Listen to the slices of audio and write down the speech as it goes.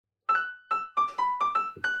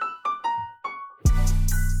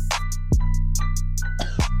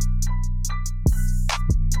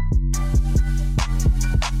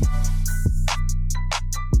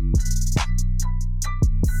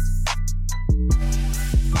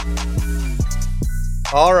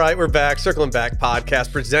All right, we're back. Circling Back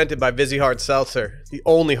podcast presented by Vizzy Hard Seltzer, the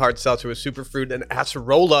only hard seltzer with superfruit and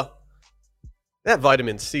acerola. That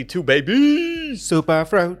vitamin C too, baby. Super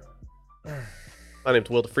fruit. My name's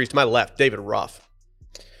Will DeFreeze. To my left, David Ruff.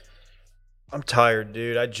 I'm tired,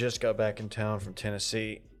 dude. I just got back in town from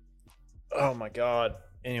Tennessee. Oh, my God.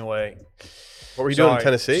 Anyway. What were you doing in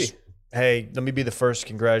Tennessee? Hey, let me be the first to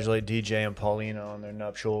congratulate DJ and Paulina on their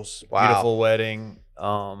nuptials. Wow. Beautiful wedding.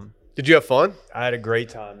 Did you have fun? I had a great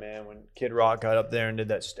time, man. When Kid Rock got up there and did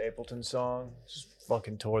that Stapleton song, just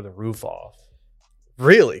fucking tore the roof off.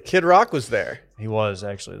 Really? Kid Rock was there. He was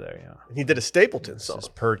actually there, yeah. And he did a Stapleton song. This is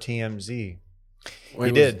per TMZ. Wait,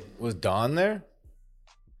 He did. Was Don there?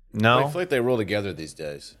 No, I feel like they roll together these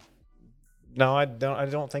days. no, I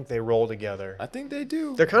don't think they roll together. I think they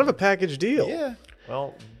do. They're kind of a package deal. Yeah.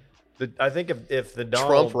 Well, I think if the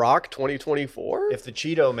Donald, Trump Rock 2024? if the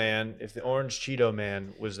Cheeto Man, if the Orange Cheeto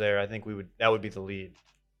Man was there, I think that would be the lead.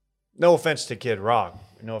 No offense to Kid Rock,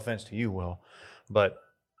 no offense to you, Will, but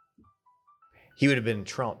he would have been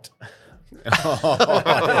trumped.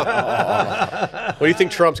 What do you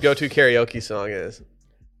think Trump's go-to karaoke song is?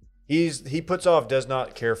 He puts off does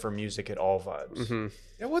not care for music at all vibes. Mm-hmm.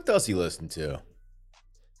 Yeah, what does he listen to?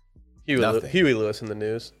 Huey Nothing. Lewis in the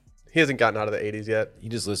news. He hasn't gotten out of the 80s yet. He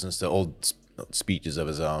just listens to old speeches of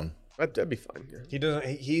his own. That'd be fine. Yeah. He doesn't.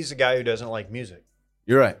 He's a guy who doesn't like music.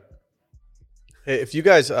 You're right. Hey, if you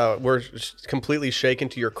guys were completely shaken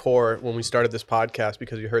to your core when we started this podcast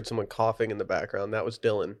because you heard someone coughing in the background, that was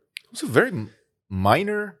Dylan. It was a very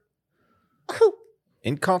minor,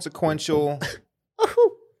 inconsequential.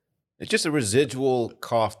 It's just a residual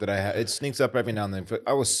cough that I have. It sneaks up every now and then.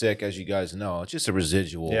 I was sick, as you guys know. It's just a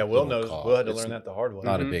residual. Yeah, Will little knows. cough. Will had to It's learn that the hard way.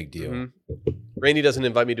 Not a big deal. Mm-hmm. Randy doesn't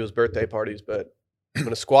invite me to his birthday parties, but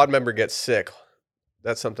when a squad member gets sick,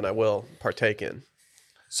 that's something I will partake in.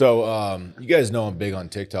 So, you guys know I'm big on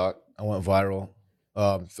TikTok. I went viral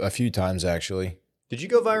a few times, actually. Did you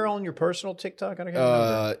go viral on your personal TikTok? I don't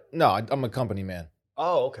remember. No, I'm a company man.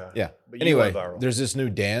 Oh, okay. Yeah. But you Anyway, went viral. there's this new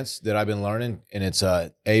dance that I've been learning, and it's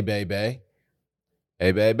A Bay Bay.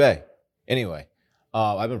 A Bay Bay. Anyway,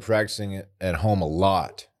 I've been practicing it at home a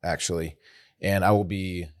lot, actually, and I will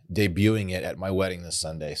be debuting it at my wedding this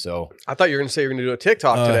Sunday. So I thought you were going to say you're going to do a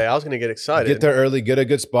TikTok today. I was going to get excited. get there early, get a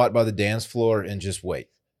good spot by the dance floor, and just wait.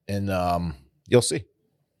 And you'll see.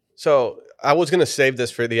 So I was going to save this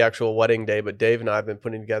for the actual wedding day, but Dave and I have been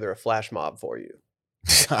putting together a flash mob for you.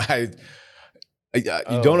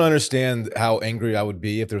 You don't understand how angry I would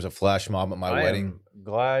be if there was a flash mob at my wedding. I'm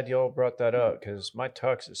glad y'all brought that up because my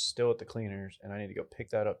tux is still at the cleaners and I need to go pick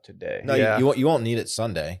that up today. No, Yeah. you won't need it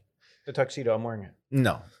Sunday. The tuxedo, I'm wearing it.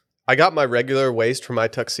 No. I got my regular waist for my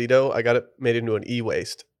tuxedo. I got it made into an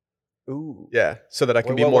e-waist. Ooh. Yeah, so that I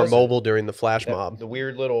can Wait, be what more was it? mobile during the flash mob. The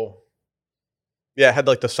weird little. Yeah, it had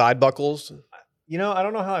like the side buckles. You know, I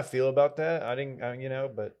don't know how I feel about that. I didn't,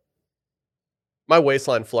 but My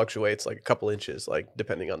waistline fluctuates like a couple inches, like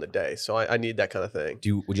depending on the day. So I need that kind of thing.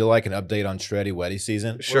 Would you like an update on Shreddy Weddy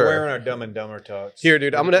season? Sure. we're wearing our Dumb and Dumber tux. Here,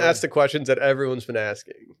 dude, I'm going to ask the questions that everyone's been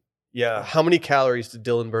asking. Yeah. How many calories did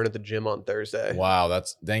Dylan burn at the gym on Thursday? Wow,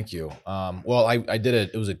 thank you. Well, I did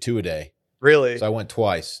it. It was a 2-a-day, Really? so I went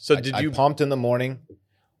twice. So I pumped in the morning,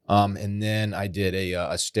 and then I did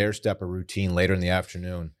a stair stepper routine later in the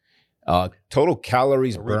afternoon. Total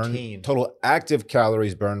calories burned, routine. total active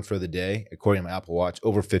calories burned for the day, according to my Apple Watch,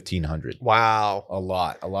 over 1,500. Wow. A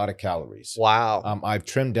lot of calories. Wow. I've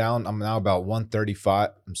trimmed down. I'm now about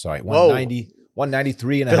 135. I'm sorry, Whoa.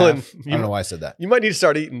 193 and a Dylan, half. I don't know why I said that. You might need to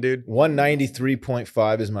start eating, dude.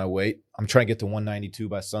 193.5 is my weight. I'm trying to get to 192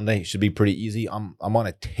 by Sunday. It should be pretty easy. I'm on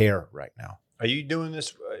a tear right now. Are you doing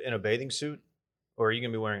this in a bathing suit or are you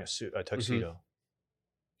going to be wearing a tuxedo?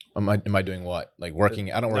 Am I doing what? Like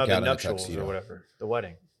working? I don't work the out in a nuptials tuxedo. or whatever. The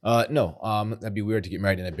wedding. No. That'd be weird to get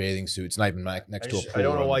married in a bathing suit. It's not even next to a pool. I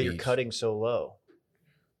don't know on why the you're beach. cutting so low.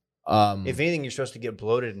 If anything, you're supposed to get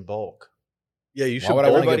bloated in bulk. Yeah, you Why should would I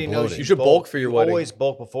wanna bulk. get bloated? You should bulk for your you wedding. always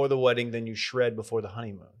bulk before the wedding, then you shred before the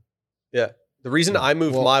honeymoon. Yeah. The reason I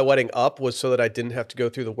moved Well- my wedding up was so that I didn't have to go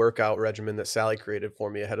through the workout regimen that Sally created for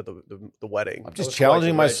me ahead of the wedding. I'm just Those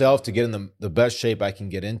challenging like- myself to get in the best shape I can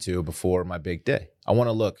get into before my big day. I want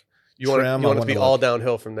to look You want trim. to I be wanna all look-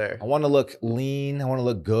 downhill from there. I want to look lean. I want to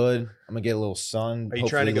look good. I'm gonna get a little sun. Are you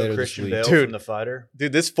trying to hopefully go later this Christian week. Bale Dude. from The Fighter?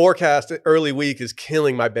 Dude, this forecast early week is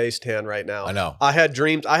killing my base tan right now. I know. I had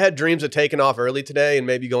dreams of taking off early today and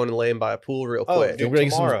maybe going and laying by a pool real Oh, quick. dude, We're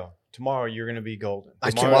getting some- tomorrow you're going to be golden.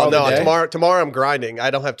 Tomorrow the day? Tomorrow I'm grinding. I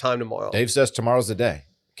don't have time tomorrow. Dave says tomorrow's the day.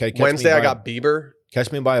 Okay, Wednesday I got Bieber. catch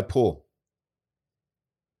me by a pool.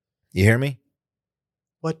 You hear me?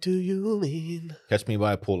 What do you mean? Catch me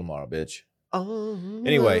by a pool tomorrow, bitch.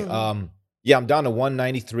 Anyway, yeah, I'm down to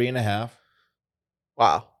 193.5.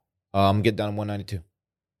 Wow. Get down to 192.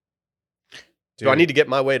 Do I need to get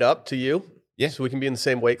my weight up to you? Yeah. So we can be in the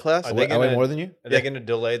same weight class? Are they I weigh more than you? Are they going to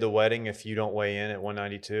delay the wedding if you don't weigh in at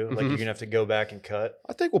 192? Like, you're going to have to go back and cut?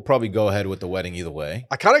 I think we'll probably go ahead with the wedding either way.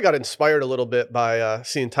 I kind of got inspired a little bit by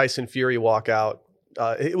seeing Tyson Fury walk out.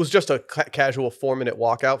 It was just a casual 4-minute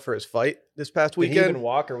walkout for his fight this past Did he weekend. even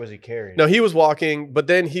walk or was he carried? No, he was walking, but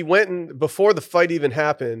then he went and before the fight even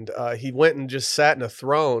happened, he went and just sat in a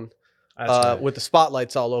throne That's right. with the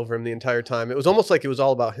spotlights all over him the entire time. It was almost like it was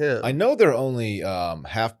all about him. I know they're only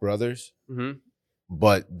half brothers, Mhm.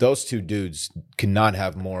 but those two dudes cannot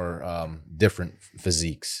have more different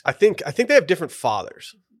physiques. I think they have different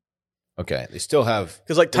fathers Okay, they still have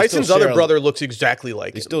because like They still Tyson's other share- brother looks exactly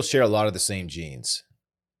like they him. still share a lot of the same genes.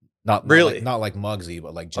 Not Really? not like Muggsy,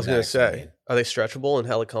 but like I was gonna genetics. I say, mean. are they stretchable and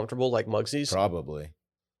hella comfortable like Muggsy's? Probably.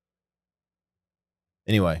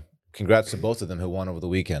 Anyway, congrats to both of them who won over the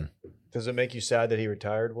weekend. Does it make you sad that he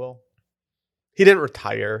retired, Will? He didn't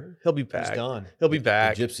retire. He'll be He's back. done. He'll be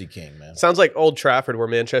back. The Gypsy King, man. Sounds like Old Trafford, where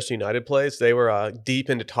Manchester United plays. They were deep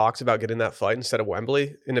into talks about getting that fight instead of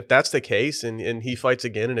Wembley. And if that's the case, and he fights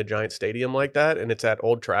again in a giant stadium like that, and it's at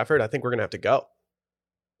Old Trafford, I think we're gonna have to go.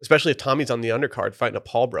 Especially if Tommy's on the undercard fighting a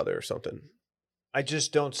Paul brother or something. I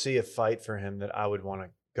just don't see a fight for him that I would want to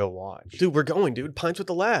go watch. Dude, we're going, dude. Pints with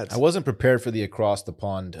the lads. I wasn't prepared for the across the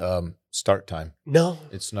pond start time. No.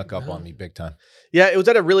 It snuck up No. on me big time. Yeah, it was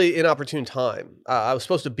at a really inopportune time. I was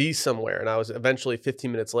supposed to be somewhere, and I was eventually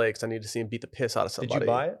 15 minutes late because I needed to see him beat the piss out of somebody. Did you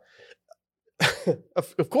buy it?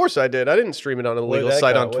 Of course I did. I didn't stream it on an What did illegal that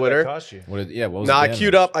site co- on what did Twitter. that cost you? What was No, the I damage?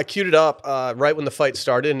 queued it up right when the fight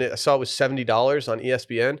started, and I saw it was $70 on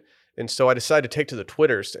ESPN. And so I decided to take to the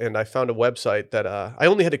Twitters, and I found a website that I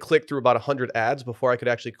only had to click through about 100 ads before I could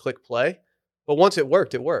actually click play. But once it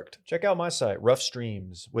worked, it worked. Check out my site,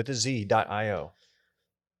 roughstreams.io.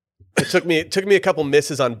 It took me a couple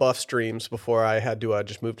misses on buff streams before I had to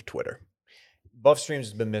just move to Twitter. Buff Streams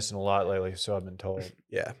has been missing a lot lately, so I've been told.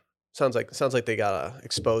 Yeah, sounds like they got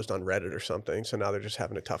exposed on Reddit or something. So now they're just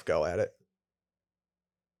having a tough go at it.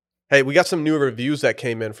 Hey, we got some new reviews that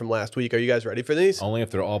came in from last week. Are you guys ready for these? Only if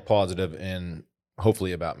they're all positive and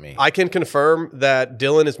hopefully about me. I can confirm that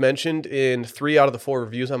Dylan is mentioned in 3 out of the 4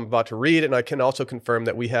 reviews I'm about to read, and I can also confirm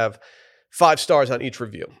that we have 5 stars on each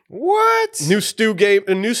review. What? New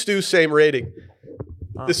Stew, same rating.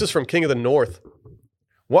 This is from King of the North.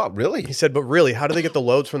 What, really? He said, but really, how do they get the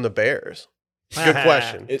loads from the Bears? Good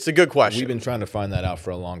question. It's a good question. We've been trying to find that out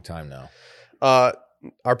for a long time now.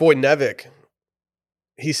 Our boy Nevik,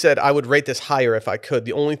 he said, I would rate this higher if I could.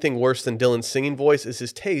 The only thing worse than Dylan's singing voice is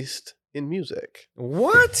his taste in music.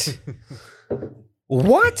 What?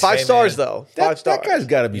 What? 5 Hey, stars, man. though. 5 stars. That guy's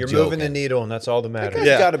got to be You're joking. moving the needle, and that's all that That matters.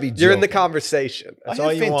 guy's got to be joking. You're in the conversation. That's I all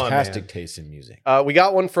have you want, fantastic man. taste in music. We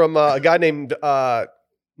got one from a guy named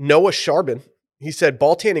Noah Sharbin. He said,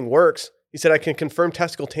 ball tanning works. He said, I can confirm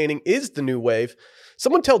testicle tanning is the new wave.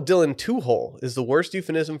 Someone tell Dylan 2-hole is the worst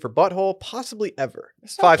euphemism for butthole possibly ever.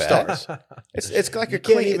 It's not 5 bad. stars. It's like You a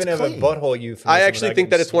can't clean. even it's have clean. a butthole euphemism. I actually without think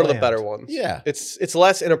that getting it's one of the slammed. better ones. Yeah. It's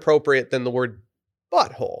less inappropriate than the word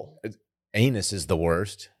butthole. Anus is the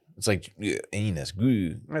worst. It's like anus.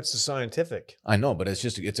 Goo. That's the scientific. I know, but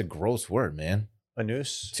it's a gross word, man. A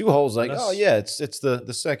noose. 2 holes, like, That's- oh yeah, it's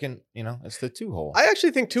the second, it's the 2 hole. I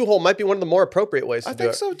actually think 2-hole might be one of the more appropriate ways to I do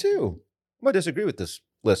think it. so too. I might disagree with this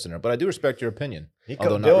listener, but I do respect your opinion.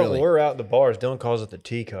 Although not Dylan, really. when we're out in the bars, Dylan calls it the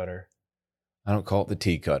tea cutter. I don't call it the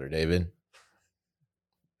tea cutter, David.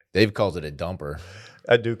 Dave calls it a dumper.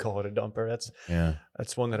 I do call it a dumper. Yeah.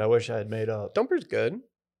 That's one that I wish I had made up. Dumper's good.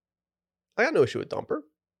 I got no issue with Dumper.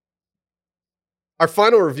 Our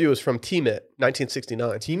final review is from T-Mit,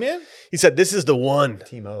 1969. T-Man? He said, this is the one.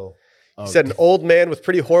 Timo. Oh, He said, an old man with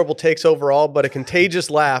pretty horrible takes overall, but a contagious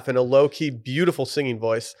laugh and a low-key, beautiful singing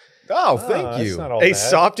voice. oh, thank That's you. not all A bad.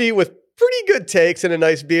 softie with pretty good takes and a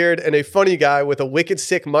nice beard, and a funny guy with a wicked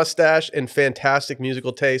sick mustache and fantastic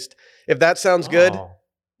musical taste. If that sounds good, Oh,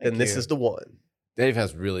 then thank this you. is the one. Dave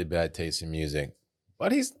has really bad taste in music,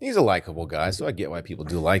 but he's a likable guy, so I get why people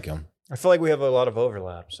do like him. I feel like we have a lot of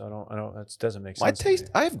overlap, so I don't. That doesn't make sense. My to taste, me.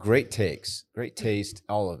 I have great takes, great taste,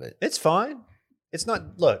 all of it. It's fine. It's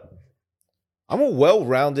not. Look, I'm a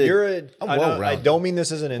well-rounded. you're a. I'm I know- I well-rounded. don't mean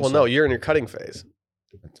this as an Well, insult. no, you're in your cutting phase.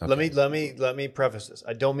 Okay. Let me preface this.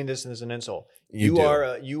 I don't mean this as an insult. You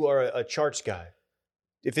do. You are a charts guy.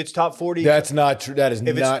 If it's top 40, That's not true. That is if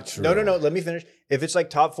it's, not true. No. Let me finish. If it's like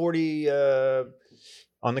top 40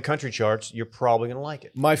 on the country charts, you're probably going to like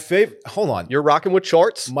it. My favorite. Hold on. You're rocking with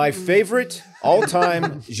charts? My favorite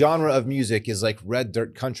all-time genre of music is like red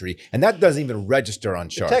dirt country, and that doesn't even register on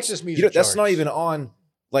charts. Texas music That's not charts. even on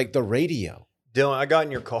like the radio. Dylan, I got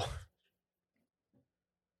in your car.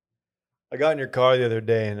 I got in your car the other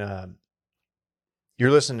day, and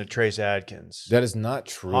you're listening to Trace Adkins. That is not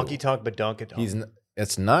true. Honky Tonk Badunkadunk.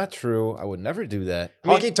 It's not true. I would never do that.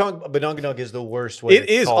 Honky Tonk Badunkadunk is the worst way. It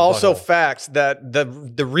is also facts that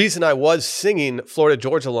the reason I was singing Florida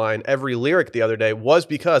Georgia Line every lyric the other day was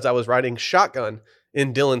because I was riding shotgun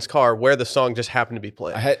in Dylan's car where the song just happened to be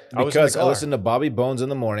playing. was in the Because I car. listened to Bobby Bones in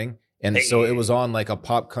the morning, and so it was on like a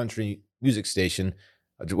pop country music station,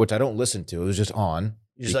 which I don't listen to. It was just on.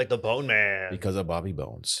 You're just like the Bone Man. Because of Bobby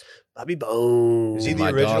Bones. Bobby Bones. Is he the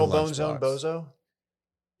My original dog Bone Zone lunchbox. bozo?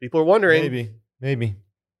 People are wondering. Maybe.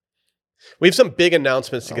 We have some big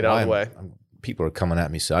announcements to get out of the way. People are coming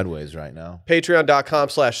at me sideways right now.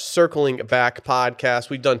 Patreon.com/circling back podcast.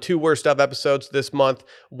 We've done 2 worst of episodes this month,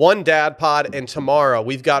 1 dad pod, and tomorrow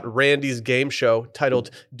we've got Randy's game show titled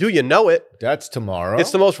Do You Know It? That's tomorrow.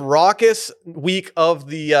 It's the most raucous week of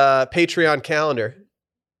the Patreon calendar.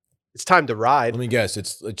 It's time to ride. Let me guess.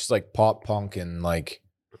 It's just like pop punk and like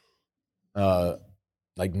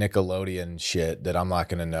Nickelodeon shit that I'm not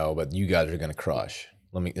gonna know, but you guys are gonna crush.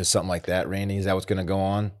 Is something like that, Randy? Is that what's gonna go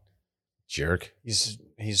on? Jerk. He's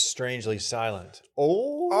strangely silent.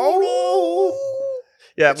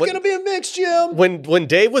 Yeah, It's going to be a mix, Jim. When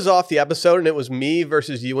Dave was off the episode and it was me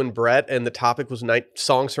versus you and Brett, and the topic was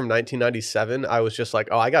songs from 1997, I was just like,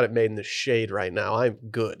 oh, I got it made in the shade right now. I'm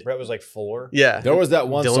good. Brett was like 4. Yeah. There was that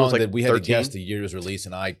one Dylan song was, like, that we had 13. to guess the year it was released,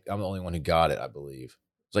 and I'm the only one who got it, I believe.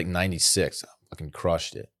 It was like 96. I fucking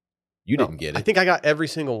crushed it. You didn't get it. I think I got every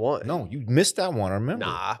single one. No, you missed that one. I remember.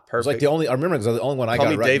 Nah, It was perfect. like the only. I remember because the only one I Call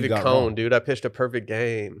got me right. you David got Cohn, wrong. dude. I pitched a perfect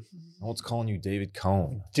game. No one's calling you David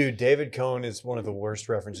Cohn. Dude, David Cohn is one of the worst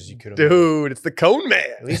references you could have Dude, it's the Cone At Man.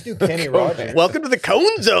 least do Kenny Cohn Rogers. Man. Welcome to the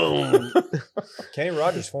Cone Zone. Kenny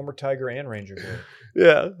Rogers, former Tiger and Ranger guy.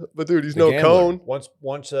 Yeah, but dude, he's The no gambler. Cone.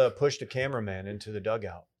 Once pushed a cameraman into the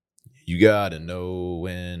dugout. You gotta know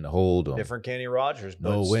when to hold them. Different Kenny Rogers. But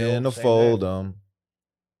Know still when to same fold man. them.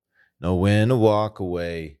 Know when to walk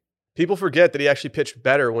away. People forget that he actually pitched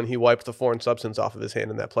better when he wiped the foreign substance off of his hand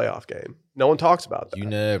in that playoff game. No one talks about that. You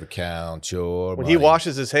never count your When money. he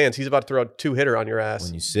washes his hands, he's about to throw a 2-hitter on your ass.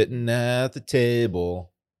 When you're sitting at the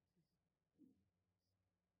table.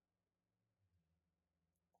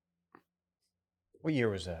 What year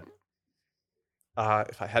was that?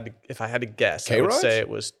 If I had to guess, I would K-Raj? say it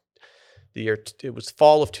was it was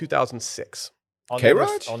fall of 2006.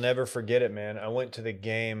 K-Raj? I'll never forget it, man. I went to the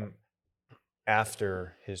game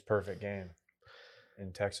after his perfect game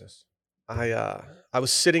in Texas. I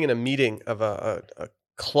was sitting in a meeting of a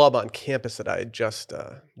club on campus that I had just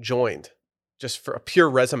joined, just for a pure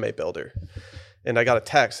resume builder, and I got a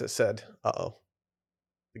text that said, "Uh-oh,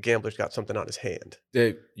 the gambler's got something on his hand."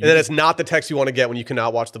 Dave, And then it's not the text you want to get when you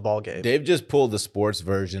cannot watch the ball game. Dave just pulled the sports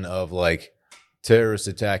version of like terrorist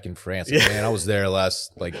attack in France. Yeah. Man, I was there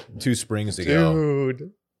last like 2 springs ago.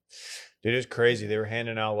 Dude. Dude, it's crazy. They were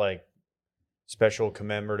handing out like special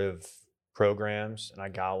commemorative programs, and I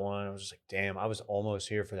got one. I was just like, damn, I was almost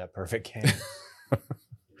here for that perfect game.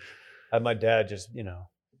 I had my dad just,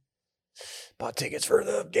 bought tickets for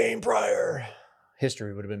the game prior.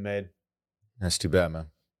 History would have been made. That's too bad, man. I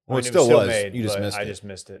Well, mean, it still was. made, You just but missed I it. just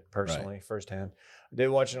missed it personally, firsthand. I did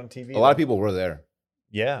watch it on TV. A lot of though. people were there.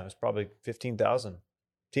 Yeah, it was probably 15,000.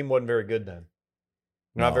 Team wasn't very good then.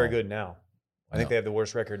 Not very No. good now. I think No. they have the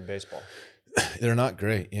worst record in baseball. They're not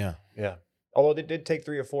great. Yeah. Yeah. Although they did take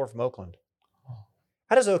 3 or 4 from Oakland.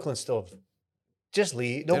 How does Oakland still just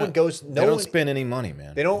leave? No They one don't- goes. They No don't one. spend any money,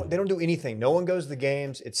 man. They don't do anything. No one goes to the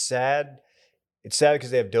games. It's sad. It's sad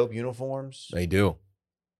because they have dope uniforms. They do.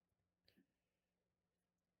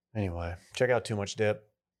 Anyway, check out Too Much Dip.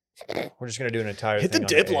 We're just gonna do an entire Hit the thing on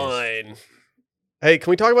dip A's. line. Hey,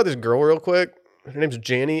 can we talk about this girl real quick? Her name's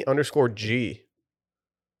Janny_G.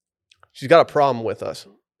 She's got a problem with us.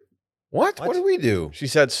 What? What did we do? She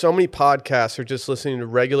said, so many podcasts are just listening to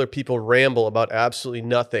regular people ramble about absolutely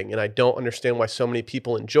nothing, and I don't understand why so many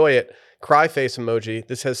people enjoy it. Cry face emoji.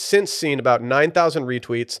 This has since seen about 9,000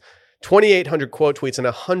 retweets, 2,800 quote tweets, and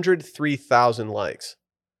 103,000 likes.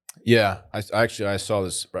 Yeah, I saw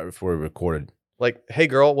this right before we recorded. Like, hey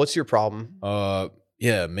girl, what's your problem?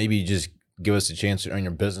 Yeah, maybe just give us a chance to earn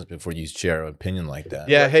your business before you share an opinion like that.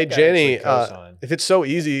 Yeah, I hey think I actually Janny, co-sign. if it's so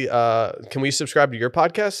easy, can we subscribe to your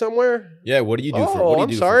podcast somewhere? Yeah. What do you do for? Oh, What do you I'm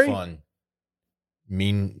do sorry. for fun?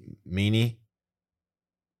 Meanie.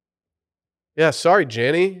 Yeah, sorry,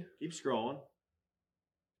 Janny. Keep scrolling.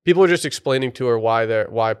 People are just explaining to her why they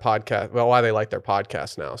like their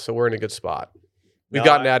podcast now. So we're in a good spot. We've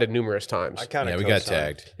gotten added numerous times. I kind of we got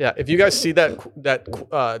tagged. Yeah, if you guys see that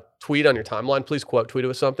tweet on your timeline, please tweet it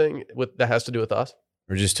with something that has to do with us.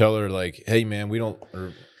 Or just tell her like, "Hey, man,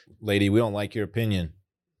 lady, we don't like your opinion."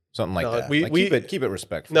 Something like that. Keep it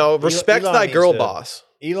respectful. No, respect Elon thy needs girl to- boss.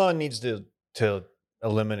 Elon needs to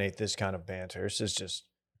eliminate this kind of banter.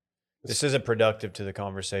 This isn't productive to the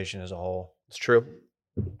conversation as a whole. It's true.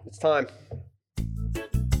 It's time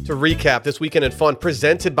to recap this weekend in fun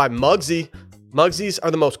presented by Muggsy. Muggsies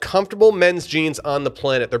are the most comfortable men's jeans on the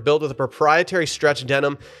planet. They're built with a proprietary stretch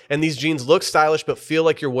denim, and these jeans look stylish but feel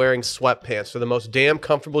like you're wearing sweatpants. They're the most damn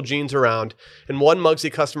comfortable jeans around. And one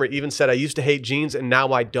Muggsy customer even said, "I used to hate jeans, and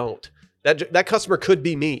now I don't." That customer could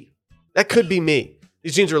be me. That could be me.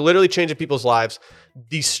 These jeans are literally changing people's lives.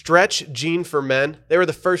 The stretch jean for men, they were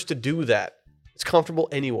the first to do that. It's comfortable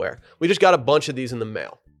anywhere. We just got a bunch of these in the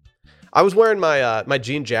mail. I was wearing my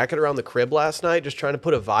jean jacket around the crib last night, just trying to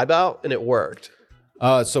put a vibe out, and it worked.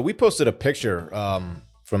 So we posted a picture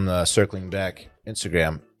from the Circling Back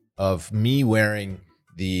Instagram of me wearing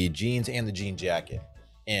the jeans and the jean jacket.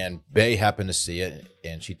 And Bae happened to see it,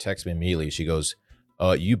 and she texted me immediately. She goes,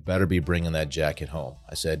 "You better be bringing that jacket home."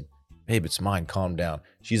 I said, "Babe, it's mine. Calm down."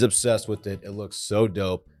 She's obsessed with it. It looks so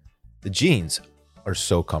dope. The jeans are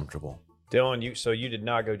so comfortable. Dylan, you did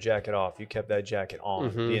not go jacket off. You kept that jacket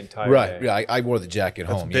on the entire Right. day. Yeah, I wore the jacket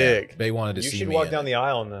That's home. big. Yeah. Bae wanted to You see should me walk in down it. the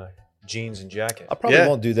aisle in the jeans and jacket. I probably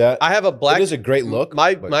won't do that. I have a black. It is a great look.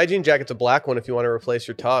 My jean jacket's a black one. If you want to replace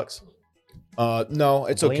your tux, No,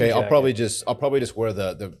 it's Bling okay. I'll jacket. probably just wear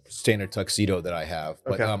the standard tuxedo that I have.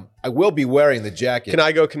 But Okay. I will be wearing the jacket. can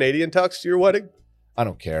I go Canadian tux to your wedding? I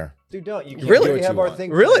don't care. Dude, don't. You Really? We have You our want.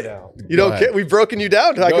 thing Really? figured out. You Go don't ahead. care. We've broken you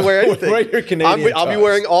down. I can wear anything. Wear your Canadian I'll be tux.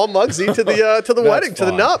 wearing all Muggsy to the wedding, That's to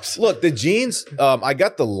the fine. nups. Look, the jeans. I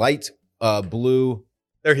got the light blue.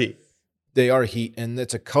 They're heat. They are heat, and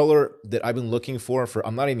it's a color that I've been looking for.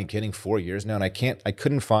 I'm not even kidding, 4 years now, and I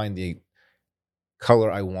couldn't find the color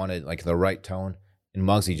I wanted, like the right tone. And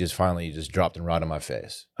Muggsy just finally dropped and right in my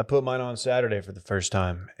face. I put mine on Saturday for the first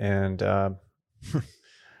time, and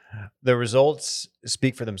the results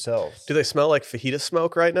speak for themselves. Do they smell like fajita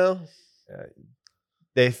smoke right now?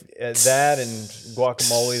 That and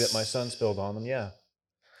guacamole that my son spilled on them. Yeah.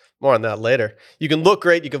 More on that later. You can look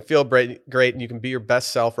great, you can feel great, and you can be your best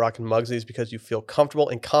self rocking Muggsies because you feel comfortable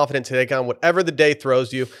and confident to take on whatever the day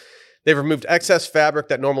throws you. They've removed excess fabric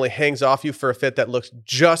that normally hangs off you for a fit that looks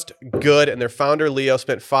just good. And their founder, Leo,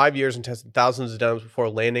 spent 5 years and tested thousands of denims before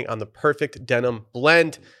landing on the perfect denim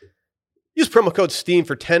blend. Use promo code STEAM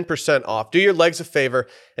for 10% off. Do your legs a favor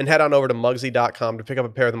and head on over to Muggsy.com to pick up a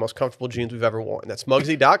pair of the most comfortable jeans we've ever worn. That's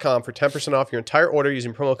Muggsy.com for 10% off your entire order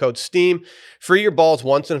using promo code STEAM. Free your balls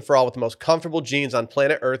once and for all with the most comfortable jeans on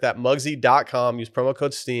planet Earth at Muggsy.com. Use promo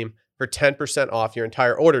code STEAM for 10% off your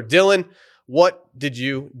entire order. Dylan, what did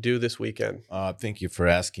you do this weekend? Thank you for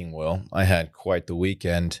asking, Will. I had quite the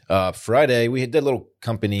weekend. Friday, we did a little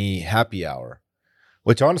company happy hour,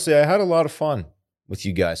 which honestly, I had a lot of fun with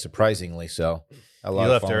you guys, surprisingly so. A lot You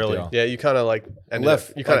of left fun with early. y'all. Yeah, you kind of like ended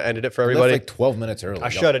left, it. You kind of like- ended it for I left everybody. like 12 minutes early. I Y'all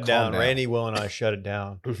shut it calm down. Randy, Will, and I shut it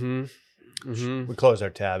down. We closed our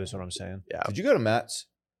tab, is what I'm saying. Yeah. Did you go to Matt's?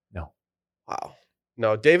 Wow.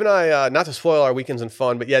 No, Dave and I, not to spoil our weekends in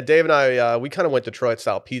fun, but yeah, Dave and I, we kind of went Detroit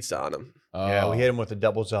style pizza on him. Yeah, we hit him with a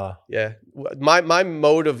double za. Yeah. My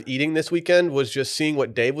mode of eating this weekend was just seeing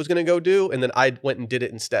what Dave was going to go do, and then I went and did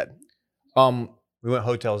it instead. We went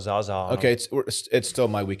Hotel Zaza. On Okay, him. it's still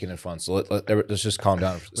my weekend in fun, so let's just calm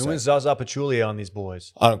down. For a We went second. Zaza Patchouli on these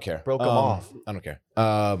boys. I don't care. Broke 'em off. I don't care.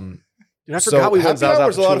 Dude, I So forgot we went happy Zaza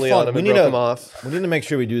hour's a lot of Patchouli on fun. him We and need broke to- him off. We need to make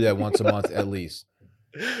sure we do that once a month at least.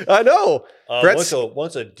 I know. Brett's-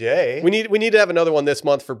 once a day. We need to have another one this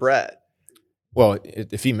month for Brett. Well,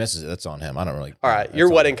 if he misses it, that's on him. I don't really. All right, that's your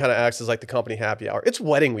on wedding him. kind of acts as like the company happy hour. It's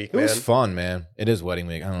wedding week, It man. was fun, man. It is wedding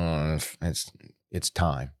week. I don't know. It's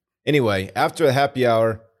time. Anyway, after the happy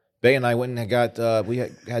hour, Bay and I went and got we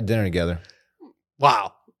had dinner together.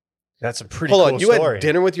 Wow. That's a pretty Hold cool on, you story. had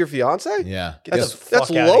dinner with your fiance? Yeah. Get the Yes. fuck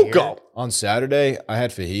That's outta loco. here. On Saturday, I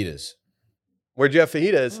had fajitas. Where'd you have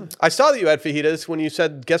fajitas? I saw that you had fajitas when you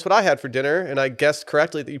said, guess what I had for dinner? And I guessed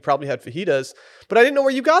correctly that you probably had fajitas, but I didn't know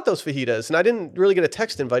where you got those fajitas. And I didn't really get a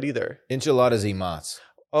text invite either. Enchiladas y mas.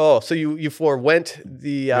 Oh, so you forewent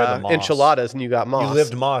the had the moss. enchiladas and you got moss. You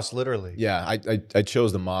lived Moss, literally. Yeah, I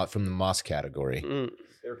chose the moss from the moss category. Mm.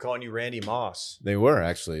 They were calling you Randy Moss. They were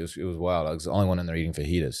actually. It was wild. I was the only one in there eating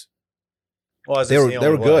fajitas. Well, They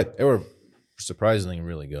were good. They were surprisingly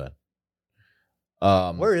really good.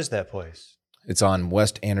 Where is that place? It's on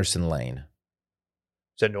West Anderson Lane.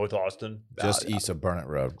 that North Austin? Just east of Burnett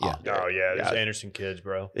Road. Yeah. Oh yeah, there's Yeah. Anderson kids,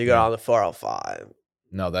 bro. You go on the 405.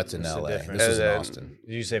 No, that's in What's the LA. difference? This is And in then- Austin.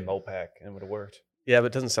 Did you say Mopac and it would have worked? Yeah, but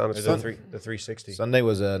it doesn't sound Or as the fun. the 360. Sunday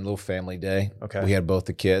was a little family day. Okay. We had both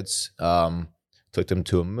the kids. Took them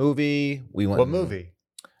to a movie. We went. What movie?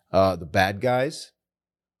 The Bad Guys.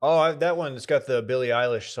 Oh, that one. It's got the Billie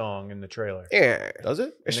Eilish song in the trailer. Yeah. Does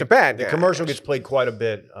it? It's And a bad The guy. commercial gets played quite a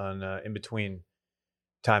bit on in between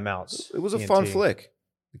timeouts. It was a fun TNT. flick.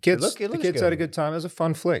 The kids, it the looks kids had good. a good time. It was a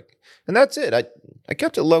fun flick, and that's it. I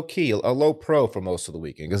kept it low key, a low pro for most of the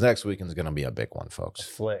weekend because next weekend is going to be a big one, A folks.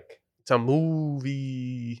 flick. It's a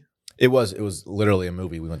movie. It was literally a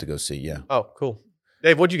movie we went to go see. Yeah, Oh, cool.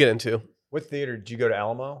 Dave, what'd you get into? What theater did you go to?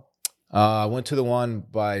 Alamo. I went to the one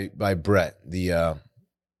by Brett, the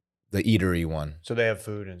eatery one. So they have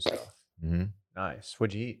food and stuff. hmm Nice.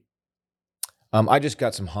 What'd you eat? I just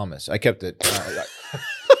got some hummus. I kept it.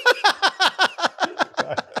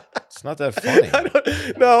 It's not that funny.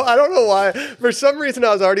 I don't know why. For some reason, I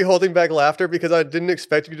was already holding back laughter because I didn't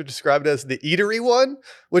expect you to describe it as the eatery one,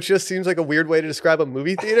 which just seems like a weird way to describe a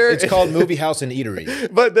movie theater. It's called Movie House and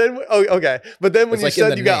Eatery. But then, okay. But then when It's you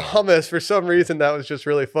like in said the you got name. hummus, for some reason, that was just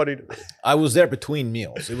really funny. I was there between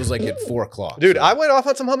meals. It was like at 4:00. Dude, so I went off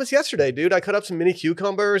on some hummus yesterday, dude. I cut up some mini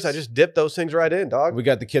cucumbers. I just dipped those things right in, dog. we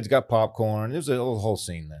got the kids got popcorn. It was a whole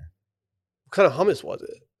scene there. What kind of hummus was it?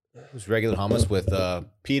 It was regular hummus with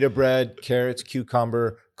pita bread, carrots,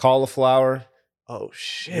 cucumber, cauliflower. Oh, You were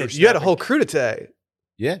shit. You had a snapping. whole crudité.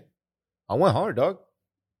 Yeah, I went hard, dog.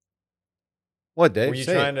 What, Dave? Were you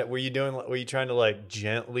Say trying it. to? Were you trying to like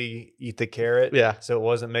gently eat the carrot? Yeah. So it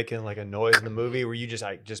wasn't making like a noise in the movie. Were you just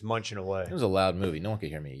like just munching away? It was a loud movie. No one could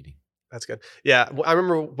hear me eating. That's good. Yeah, I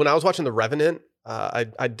remember when I was watching The Revenant,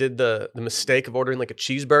 I did the mistake of ordering like a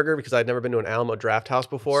cheeseburger because I'd never been to an Alamo Draft House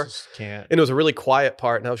before. Just can't. And it was a really quiet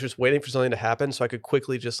part, and I was just waiting for something to happen so I could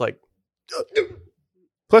quickly just like.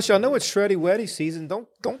 Plus, y'all know it's Shreddy Weddy season.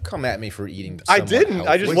 Don't come at me for eating. I somewhat didn't.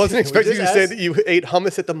 I just healthy. wasn't we expecting you just to say asked- that you ate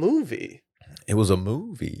hummus at the movie. It was a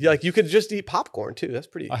movie. Yeah, like you could just eat popcorn too. That's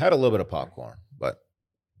pretty. I had a little bit of popcorn, but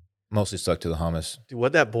mostly stuck to the hummus. Dude,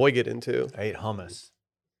 what'd that boy get into? I ate hummus.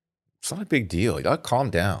 It's not a big deal. You gotta calm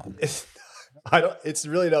down. It's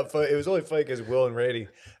really not funny. It was only funny because Will and Rady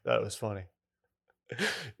thought it was funny.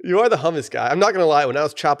 You are the hummus guy. I'm not gonna lie. When I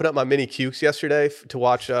was chopping up my mini cukes yesterday to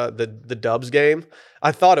watch the Dubs game,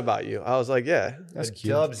 I thought about you. I was like, yeah, That's The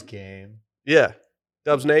cute. Dubs game. yeah,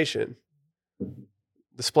 Dubs Nation.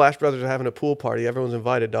 The Splash Brothers are having a pool party. Everyone's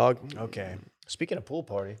invited, dog. Okay. Speaking of pool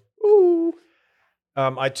party, Ooh.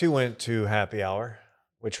 I too went to happy hour,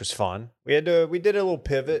 which was fun. We did a little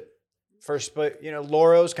pivot. First, but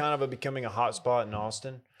Loro's kind of becoming a hot spot in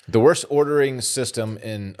Austin. The worst ordering system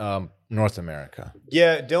in North America.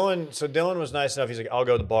 Yeah, Dylan. So Dylan was nice enough. He's like, "I'll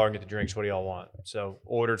go to the bar and get the drinks. What do y'all want?" So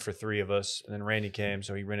ordered for 3 of us, and then Randy came.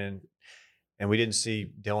 So he went in, and we didn't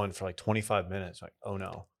see Dylan for like 25 minutes. Like, oh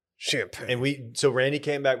no. Champagne. And so Randy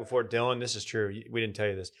came back before Dylan. This is true. We didn't tell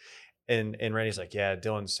you this. And Randy's like, "Yeah,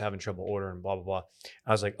 Dylan's having trouble ordering." Blah blah blah.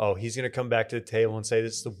 I was like, "Oh, he's gonna come back to the table and say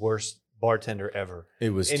this is the worst bartender ever."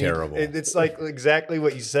 It was And terrible. it's like exactly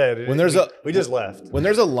what you said. When there's we just left. When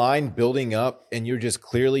there's a line building up and you're just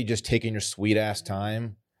clearly just taking your sweet ass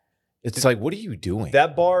time, it's like, what are you doing?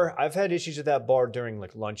 That bar, I've had issues with that bar during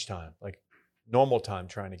like lunchtime, like normal time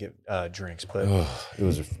trying to get drinks. But Ugh,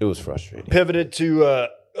 it was frustrating. pivoted to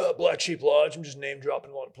Black Sheep Lodge. I'm just name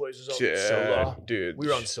dropping a lot of places. On Yeah, Sola. dude. We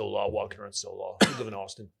were on Sola, walking around Sola. We live in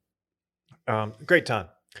Austin. Great time.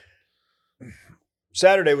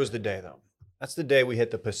 Saturday was the day, though. That's the day we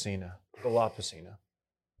hit the piscina, the La Piscina.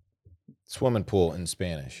 Swimming pool in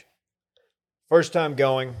Spanish. First time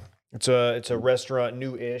going. It's a restaurant,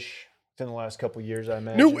 new-ish. Within the last couple years, I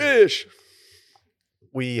imagine. New-ish.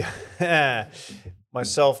 We,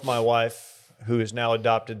 myself, my wife, who has now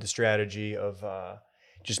adopted the strategy of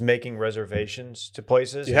just making reservations to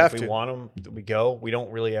places. You And have if we to. want them, we go. We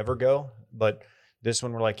don't really ever go, but this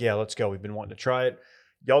one we're like, yeah, let's go. We've been wanting to try it.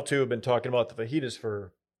 Y'all two have been talking about the fajitas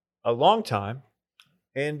for a long time,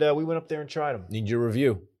 and we went up there and tried them. Need your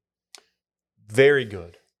review. Very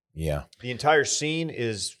good. Yeah. The entire scene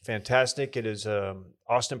is fantastic. It is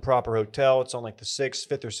Austin proper hotel. It's on like the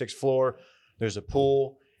 5th or 6th floor. There's a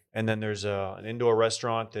pool, and then there's an indoor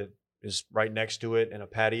restaurant that is right next to it, and a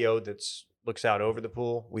patio that looks out over the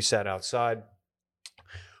pool. We sat outside.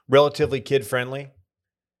 Relatively kid friendly.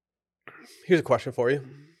 Here's a question for you.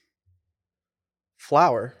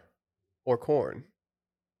 Flour or corn?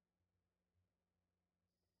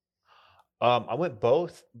 I went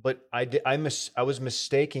both, but I was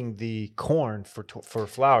mistaking the corn for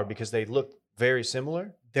flour because they look very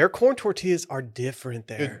similar. Their corn tortillas are different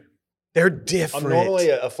there. They're different. I'm normally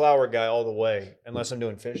a flour guy all the way, unless I'm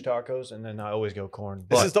doing fish tacos, and then I always go corn.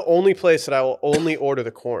 This is the only place that I will only order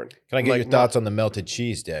the corn. Can I get your thoughts on the melted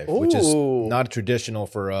cheese, Dave? Which is Ooh. not traditional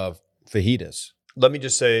for fajitas. Let me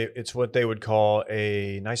just say, it's what they would call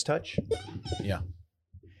a nice touch. Yeah.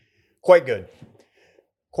 Quite good.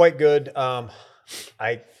 Quite good.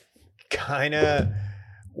 I kind of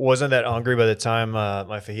wasn't that hungry by the time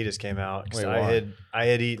my fajitas came out. 'Cause Wait, why? I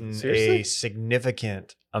had eaten Seriously? a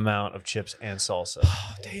significant amount of chips and salsa.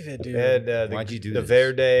 Oh, David, dude. They had, Why'd you do the this?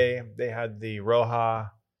 verde. They had the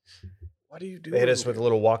roja. What do you do? They hit us with a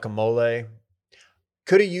little guacamole.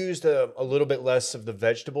 Could have used a little bit less of the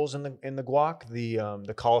vegetables in the guac,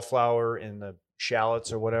 the cauliflower and the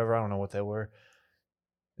shallots or whatever. I don't know what they were.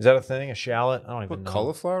 Is that a thing? A shallot? I don't even Put know.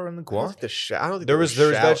 cauliflower in the I don't guac? think I don't think There was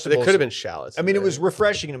vegetables. There could have been shallots. I mean, it was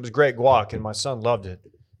refreshing and it was great guac, and my son loved it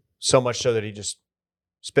so much so that he just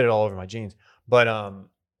spit it all over my jeans. But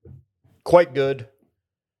quite good.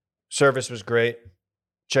 Service was great.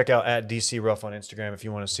 Check out at DC Ruff on Instagram if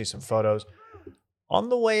you want to see some photos. On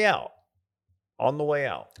the way out.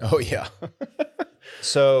 Oh, yeah.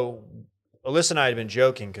 So Alyssa and I had been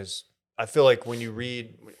joking because I feel like when you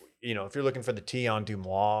read, if you're looking for the tea on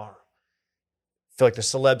Dumois, I feel like the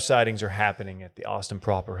celeb sightings are happening at the Austin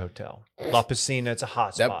Proper Hotel. La Piscina, it's a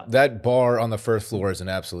hot spot. That bar on the first floor is an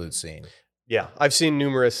absolute scene. Yeah. I've seen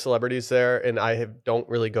numerous celebrities there, and I don't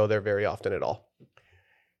really go there very often at all.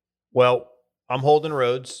 Well, I'm holding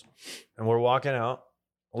roads, and we're walking out.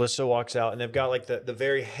 Alyssa walks out, and they've got like the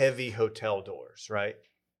very heavy hotel doors, right?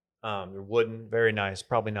 They're wooden, very nice,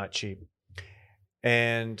 probably not cheap.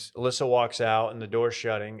 And Alyssa walks out, and the door's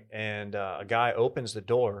shutting, and a guy opens the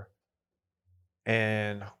door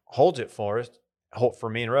and holds it for us, for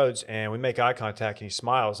me and Rhodes, and we make eye contact, and he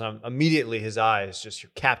smiles. And immediately, his eyes just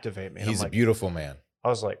captivate me. And He's I'm a beautiful man. I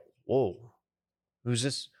was like, "Whoa, who's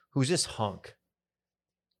this? Who's this hunk?"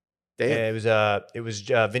 Damn. And it was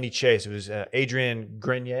Vinny Chase. It was Adrian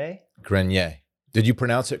Grenier. Grenier. Did you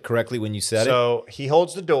pronounce it correctly when you said it? So he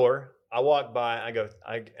holds the door. I walk by.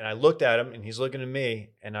 I looked at him, and he's looking at me,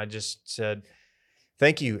 and I just said,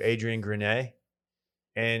 "Thank you, Adrian Grenier."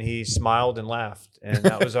 And he smiled and laughed, and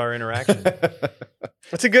that was our interaction.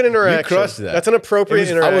 That's a good interaction. crushed that. That's an appropriate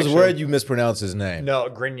I interaction. was worried you mispronounced his name. No,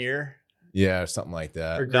 Grenier. Yeah, something like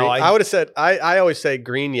that. Or No, green- I would have said, I always say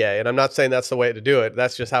Grenier, and I'm not saying that's the way to do it.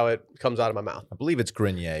 That's just how it comes out of my mouth. I believe it's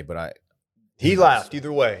Grenier, but He laughed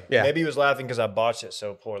either way. Yeah. Maybe he was laughing because I botched it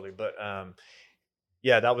so poorly. But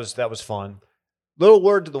yeah, that was fun. Little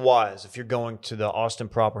word to the wise if you're going to the Austin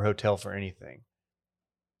Proper Hotel for anything,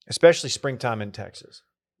 especially springtime in Texas.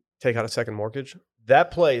 Take out a second mortgage.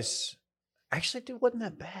 That place, actually, dude, wasn't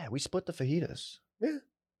that bad. We split the fajitas. Yeah.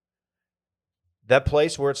 That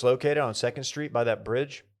place where it's located on 2nd Street by that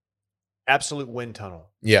bridge, absolute wind tunnel.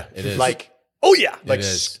 yeah, it is. Like, Oh yeah. It like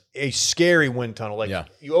is. a scary wind tunnel. Like Yeah.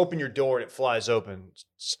 you open your door and it flies open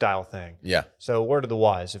style thing. Yeah. So word of the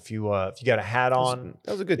wise, if you got a hat on,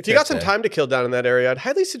 That was a good If you got tip some there. time to kill down in that area, I'd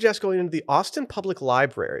highly suggest going into the Austin Public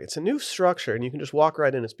Library. It's a new structure, and you can just walk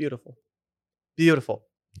right in. It's beautiful. Beautiful.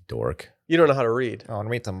 Dork. You don't know how to read. Oh, and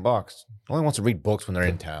read some books. Only wants to read books when they're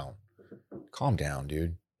in town. Calm down,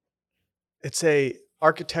 dude. It's a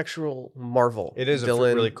architectural marvel. it is a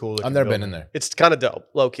Dylan. really cool. I've never been in there. It's kind of dope,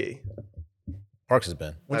 low key. Parks has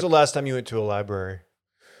been. When's the last time you went to a library?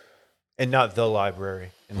 And not the library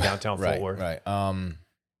in downtown Right, Fort Worth. right.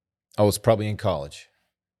 I was probably in college.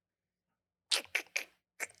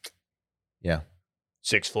 Yeah.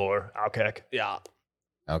 6th floor, Alkek. Yeah.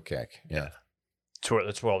 Okay. Yeah.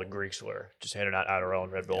 That's where all the Greeks were, just handing out Adderall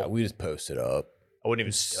and Red Bull. Yeah, we just posted up. I wouldn't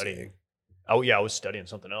even study. Oh yeah, I was studying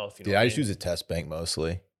something else. You know Yeah, what I I just use a test bank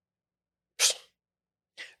mostly.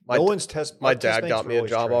 no one's test. My test dad banks got were me a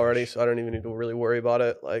always job trash. already, so I don't even need to really worry about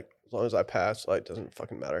it. Like, as long as I pass, like, it doesn't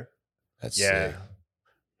fucking matter. That's Yeah, sick.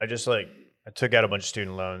 I just I took out a bunch of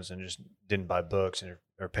student loans and just didn't buy books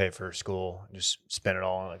or pay for school. Just spent it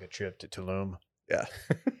all on like a trip to Tulum. Yeah.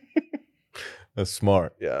 That's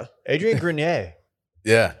smart. Yeah. Adrian Grenier.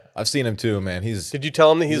 Yeah, I've seen him too, man. He's Did you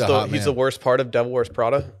tell him that He's he's a the hot he's man. the worst part of Devil Wears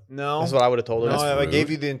Prada? No, That's what I would have told him. no, That's I rude. gave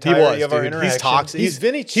you the He entirety was, of our dude. interaction. He's toxic. He's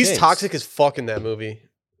Vinny He's Chase. toxic as fuck in that movie.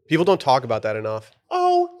 People don't talk about that enough.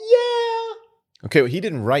 Oh okay. Well, he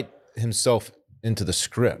didn't write himself into the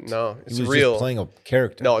script. No, it's he was real. just playing a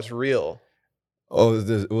character. No, it's real. Oh,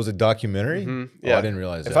 it was a documentary. Mhm, Oh, yeah. I didn't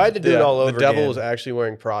realize yeah. If that. I had to do it all over the devil again, was actually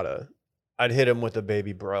wearing Prada. I'd hit him with a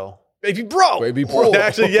baby bro. Baby bro. Baby bro.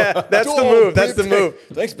 Actually, yeah, that's the Oh, move. That's the baby- move.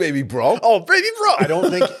 Thanks, baby bro. Oh, baby bro. I don't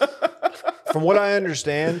think, from what I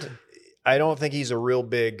understand, I don't think he's a real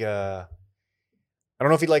big. I I don't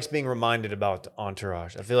know if he likes being reminded about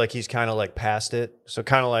Entourage. I feel like he's kind of like past it. So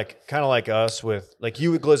kind of like us with like you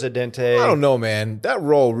with Glizadente. I don't know, man. That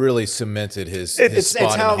role really cemented his It's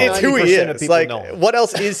spot. how in the It's Hall. who he 90% of is. people Like, know him. what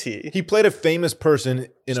else is he? He played a famous person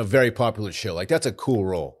in a very popular show. Like that's a cool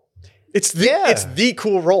role. It's the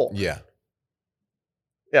cool role. Yeah.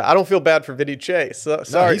 Yeah, I don't feel bad for Vinny Chase. So,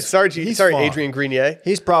 sorry, he's sorry, fine. Adrian Grenier.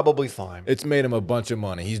 He's probably fine. It's made him a bunch of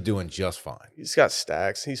money. He's doing just fine. He's got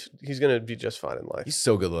stacks. He's gonna be just fine in life. He's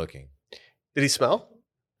so good looking. Did he smell?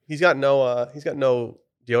 He's got no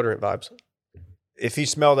deodorant vibes. If he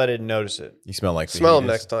smelled, I didn't notice it. You smell like Smell him fajitas.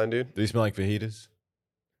 next time, dude. Do you smell like fajitas?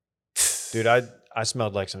 Dude, I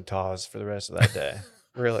smelled like some Taz for the rest of that day.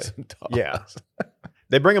 Really? Yeah.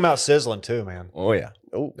 They bring them out sizzling too, man. Oh yeah.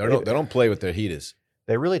 Oh, They don't play with their heaters.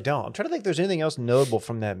 They really don't. I'm trying to think if there's anything else notable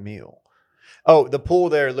from that meal. Oh, the pool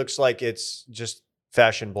there looks like it's just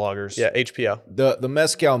fashion bloggers. yeah, HPO. The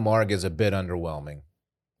mezcal marg is a bit underwhelming.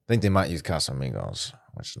 I think they might use Casamigos,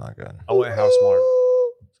 which is not good. I went house smart.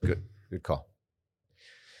 Good call.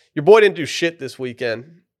 Your boy didn't do shit this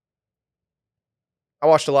weekend. I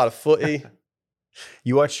watched a lot of footy.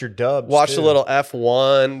 You watched your dubs. Watched too. a little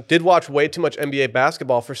F1. Did watch way too much NBA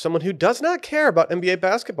basketball for someone who does not care about NBA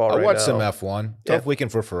basketball I right watched now. some F1. Yeah. Tough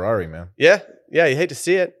weekend for Ferrari, man. Yeah, you hate to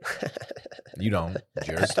see it. You don't,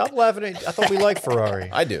 Jared. Stop laughing at I thought we liked Ferrari.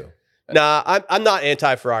 I do. Nah, I'm not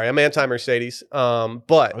anti-Ferrari. I'm anti-Mercedes.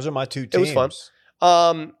 But Those are my two it teams. was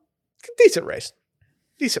fun. Decent race.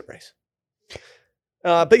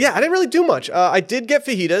 But yeah, I didn't really do much. I did get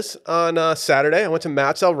fajitas on Saturday. I went to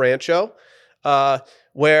Matt's El Rancho,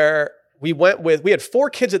 where we had 4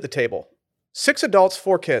 kids at the table, 6 adults,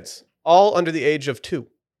 4 kids, all under the age of 2.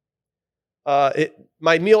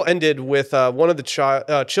 My meal ended with one of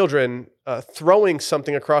the children throwing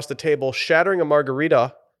something across the table, shattering a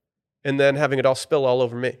margarita, and then having it all spill all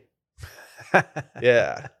over me.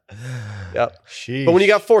 Yeah. Yep. Sheesh. But when you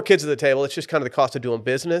got 4 kids at the table, it's just kind of the cost of doing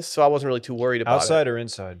business. So I wasn't really too worried about outside or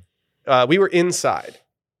inside? it. We were inside.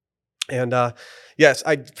 And yes,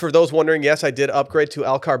 for those wondering, yes, I did upgrade to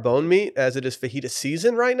Al Carbone meat as it is fajita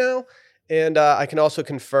season right now. And I can also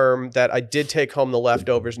confirm that I did take home the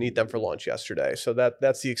leftovers and eat them for lunch yesterday. So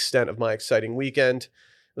that's the extent of my exciting weekend.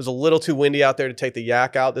 It was a little too windy out there to take the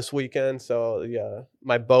yak out this weekend. So yeah,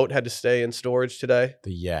 my boat had to stay in storage today.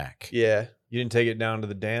 The yak. Yeah. You didn't take it down to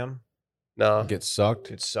the dam? No. Get sucked.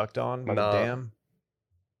 It's sucked on by Nah. the dam?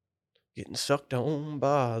 Getting sucked on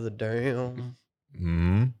by the dam.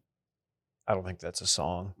 Mm-hmm. I don't think that's a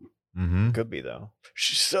song. Mm-hmm. Could be though.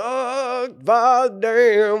 She sucked by the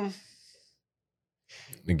dam.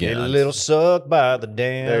 Again, Get a little sucked by the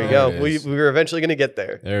dam. There you There go. it We is. were eventually going to get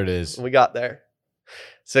there. There it is. We got there.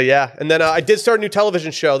 So yeah. And then I did start a new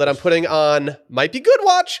television show that I'm putting on Might Be Good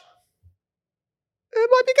Watch. It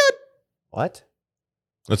might be good. What?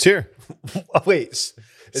 Let's hear. Oh, wait. It's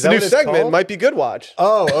Is a that new what it's segment. called? Might Be Good Watch.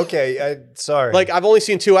 Oh, okay. Sorry. Like I've only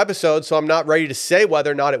seen 2 episodes, so I'm not ready to say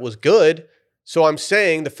whether or not it was good. So I'm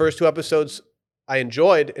saying the first 2 episodes I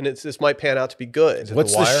enjoyed, and this might pan out to be good. Is it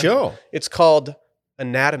What's The the Wire? show? It's called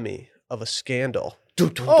Anatomy of a Scandal.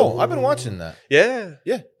 Oh, I've been watching that. Yeah.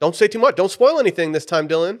 Yeah. Don't say too much. Don't spoil anything this time,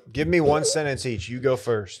 Dylan. Give me one sentence each. You go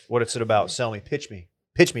first. What is it about? Sell me. Pitch me.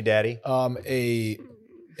 Pitch me, daddy.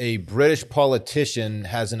 A British politician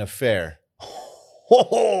has an affair,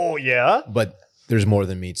 Oh, yeah. but there's more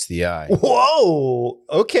than meets the eye. Whoa.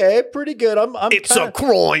 Okay. Pretty good. I'm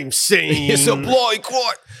crime scene. It's a blood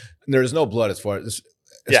court. There's no blood as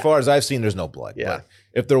Yeah. far as I've seen. There's no blood. Yeah. But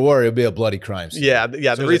if there were, it'd be a bloody crime scene. Yeah.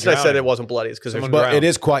 The So reason I there's said drowning. it wasn't bloody is because there's. Someone But drowned. it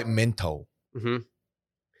is quite mental. Mhm.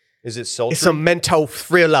 Is it sultry? It's a mental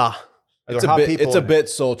thriller. Are It's there a hot bit. people It's a in it? bit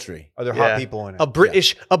sultry. Are there Yeah. hot people in it? A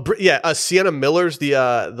British, Sienna Miller's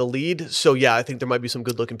the lead. So yeah, I think there might be some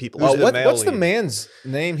good looking people. Who's the male What's the lead? man's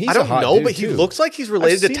name? He's I a don't hot know, dude, but he too. looks like he's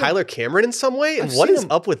related to seen him- Tyler Cameron in some way. And I've what seen is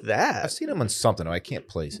him- up with that? I've seen him on something. I can't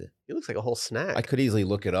place it. He looks like a whole snack. I could easily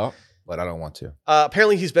look it up, but I don't want to.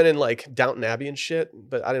 Apparently he's been in like Downton Abbey and shit,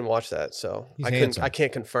 but I didn't watch that, so He's handsome. I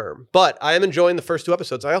can't confirm. But I am enjoying the first 2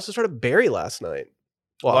 episodes. I also started Barry last night.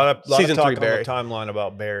 Well, a lot of season talk 3 on Barry. the timeline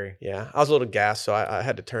about Barry. Yeah, I was a little gassed, so I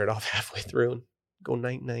had to turn it off halfway through and go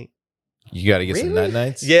night night. You got to get some Really? night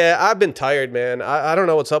nights. Yeah, I've been tired, man. I don't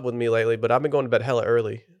know what's up with me lately, but I've been going to bed hella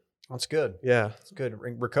early. That's good. Yeah, That's good.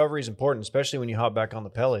 Recovery is important, especially when you hop back on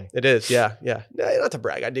the Pele. it is. Yeah. Nah, not to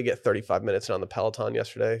brag, I did get 35 minutes on the Peloton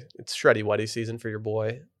yesterday. It's shreddy wetty season for your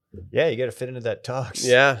boy. Yeah, you got to fit into that tux.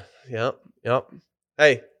 Yeah. Yep.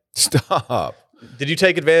 Hey, Stop. did you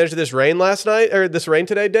take advantage of this rain last night or this rain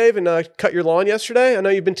today, Dave, and cut your lawn yesterday? I know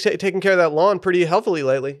you've been taking care of that lawn pretty healthily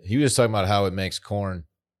lately. He was talking about how it makes corn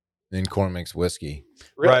and corn makes whiskey.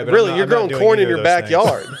 Right, but Really, I'm you're not growing doing corn in either your of those things.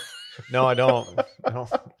 backyard. No, I don't.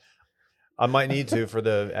 I might need to for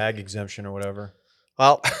the ag exemption or whatever.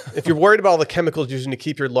 Well, if you're worried about all the chemicals using to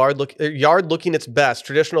keep your yard looking its best,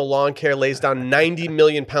 traditional lawn care lays down 90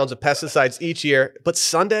 million pounds of pesticides each year. But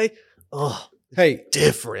Sunday, Hey,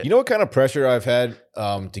 different. you know what kind of pressure I've had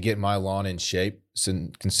to get my lawn in shape,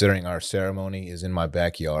 considering our ceremony is in my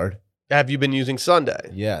backyard? Have you been using Sunday?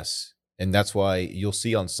 Yes. And that's why you'll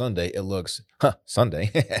see on Sunday, it looks,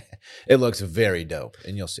 Sunday, it looks very dope.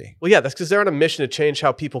 And you'll see. Well, yeah, that's because they're on a mission to change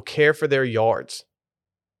how people care for their yards.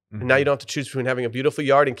 And now you don't have to choose between having a beautiful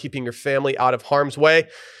yard and keeping your family out of harm's way.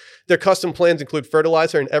 Their custom plans include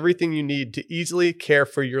fertilizer and everything you need to easily care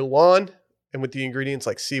for your lawn. And with the ingredients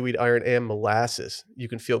like seaweed, iron, and molasses, you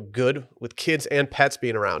can feel good with kids and pets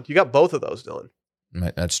being around. You got both of those, Dylan.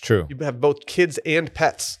 That's true. You have both kids and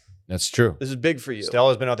pets. That's true. This is big for you.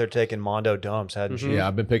 Stella's been out there taking Mondo dumps, hadn't she? Yeah,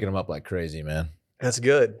 I've been picking them up like crazy, man. That's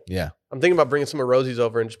good. Yeah. I'm thinking about bringing some of Rosie's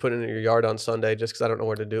over and just putting it in your yard on Sunday just because I don't know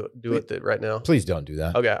where to do it right now. Please don't do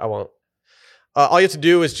that. Okay, I won't. All you have to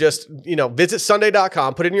do is just, visit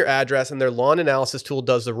Sunday.com, put in your address, and their lawn analysis tool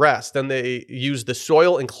does the rest. Then they use the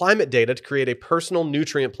soil and climate data to create a personal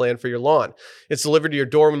nutrient plan for your lawn. It's delivered to your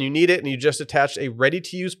door when you need it, and you just attach a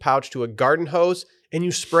ready-to-use pouch to a garden hose, and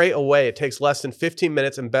you spray away. It takes less than 15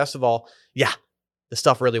 minutes, and best of all, the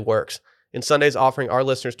stuff really works. And Sunday's offering our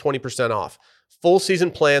listeners 20% off. Full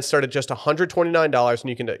season plans start at just $129, and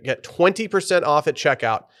you can get 20% off at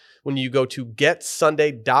checkout when you go to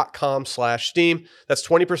getsunday.com/steam. That's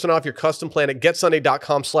 20% off your custom plan at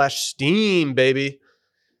getsunday.com/steam, baby.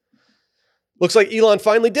 Looks like Elon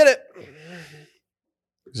finally did it.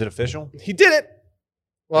 Is it official? He did it.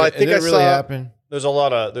 Well, I think did I it really saw. happen? There's a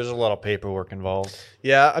lot of paperwork involved.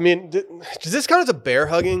 Yeah, I mean, does this count as a bear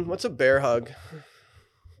hugging? What's a bear hug?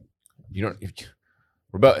 You don't.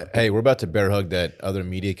 We're about to bear hug that other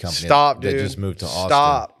media company. Stop, that dude. just moved to Austin.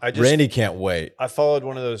 Stop. Randy can't wait. I followed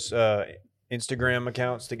one of those Instagram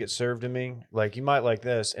accounts that get served to me. Like, you might like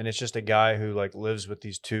this, and it's just a guy who like lives with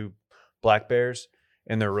these two black bears,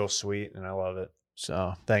 and they're real sweet, and I love it.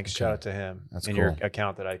 So thanks, shout out to him. That's in cool. your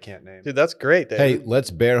account that I can't name. Dude, that's great, Dave. Hey,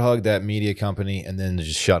 let's bear hug that media company and then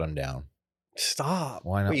just shut them down. Stop.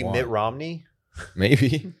 Why not? Wait, Why? Mitt Romney?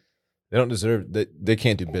 Maybe they don't deserve that. They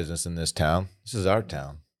can't do business in this town. This is our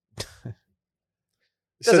town.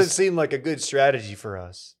 Doesn't seem like a good strategy for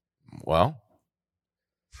us. Well,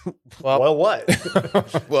 Well, what?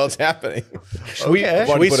 well, it's happening. Should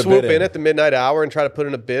we swoop in at the midnight hour and try to put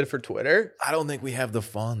in a bid for Twitter? I don't think we have the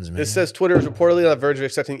funds, man. This says Twitter is reportedly on the verge of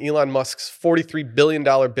accepting Elon Musk's $43 billion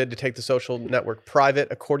bid to take the social network private.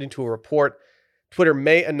 According to a report, Twitter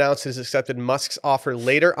may announce it has accepted Musk's offer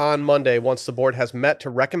later on Monday once the board has met to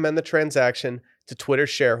recommend the transaction to Twitter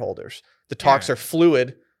shareholders. The talks are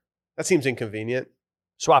fluid. That seems inconvenient.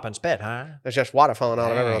 Swap and spit, huh? There's just water falling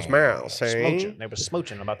out of everyone's mouths. Smooching. They were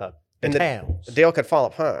smooching about the And details. the deal could fall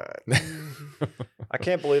apart. I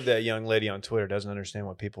can't believe that young lady on Twitter doesn't understand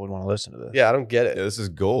what people would want to listen to this. Yeah, I don't get it. Yeah, this is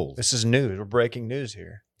gold. This is news. We're breaking news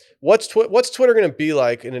here. What's Twitter going to be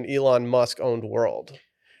like in an Elon Musk owned world?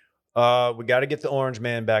 We got to get the Orange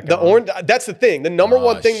Man back. The on. orange. That's the thing. The number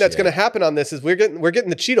one thing that's shit. going to happen on this is we're getting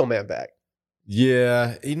the Cheeto Man back.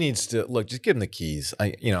 Yeah, he needs to look. Just give him the keys.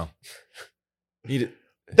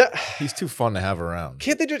 He's too fun to have around.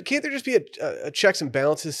 Can't there just be a checks and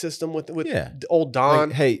balances system with Yeah. old Don?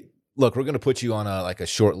 Like, hey, look, we're gonna put you on a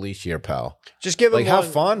short leash here, pal. Just give him Like, have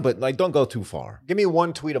fun, but like, don't go too far. Give me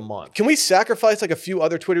one tweet a month. Can we sacrifice like a few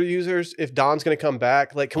other Twitter users if Don's going to come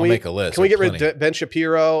back? Like, I'll make a list. Can we Like, get rid of Ben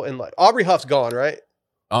Shapiro and like Aubrey Huff's gone, right?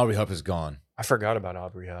 Aubrey Huff is gone. I forgot about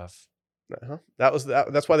Aubrey Huff. Uh-huh.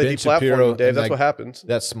 That's why they Ben deplatformed Shapiro him, Dave. and, That's like, what happens.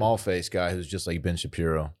 That small face guy who's just like Ben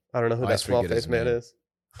Shapiro. I don't know who I that always small forget his face man name. is.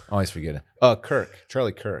 I always forget it.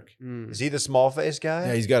 Charlie Kirk. Is he the small face guy?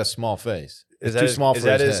 Yeah, he's got a small face. is It's too small for his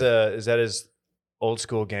head. Is that his old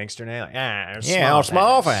school gangster name? Like,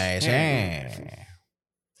 Small face. Yeah.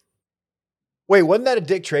 Wait, wasn't that a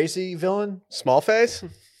Dick Tracy villain? Small face?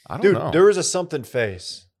 I don't Dude, know. there was a something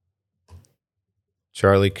face.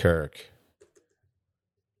 Charlie Kirk.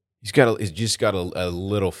 He's just got a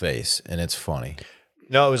little face, and it's funny.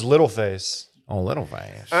 No, it was Little Face. Oh, little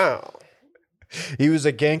face. Oh. He was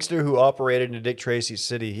a gangster who operated in Dick Tracy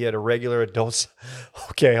City. He had a regular adult.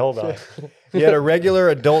 Okay, hold on. He had a regular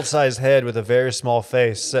adult-sized head with a very small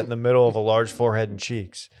face set in the middle of a large forehead and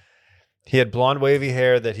cheeks. He had blonde, wavy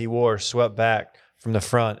hair that he wore swept back from the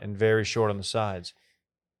front and very short on the sides.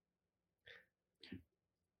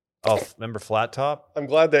 Oh, remember Flat Top? I'm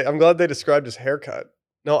glad they described his haircut.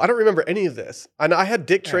 No, I don't remember any of this. I had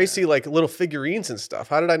Dick Tracy like little figurines and stuff.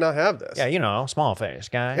 How did I not have this? Yeah, small face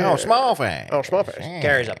guy. Oh, small face. Oh, small face.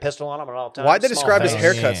 Carries a pistol on him at all times. Why'd they describe his face.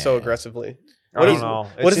 haircut so Yeah. aggressively? I don't know.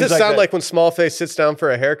 What does it seems sound that- like when Smallface sits down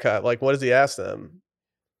for a haircut? Like, what does he ask them?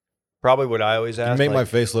 Probably what I always Can ask. you make my like,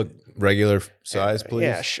 face look regular size, please?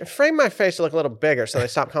 Yeah, frame my face to look a little bigger so they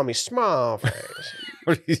stop calling me Smallface.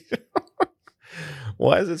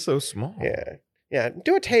 Why is it so small? Yeah,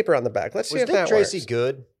 do a taper on the back. Let's see was if Dick that Tracy works.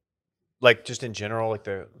 good? Like just in general, like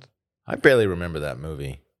I barely remember that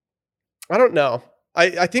movie. I don't know.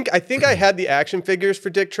 I think I had the action figures for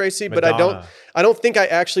Dick Tracy, but Madonna. I don't think I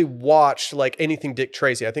actually watched like anything Dick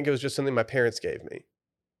Tracy. I think it was just something my parents gave me.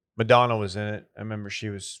 Madonna was in it. I remember she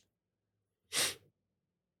was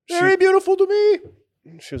Very beautiful to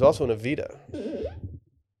me. She was also in Evita.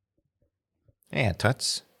 Yeah,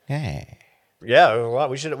 Tuts. Yeah. Yeah, a lot.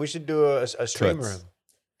 We should do a stream Toots. room.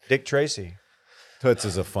 Dick Tracy. Tuts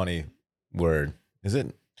is a funny word. Is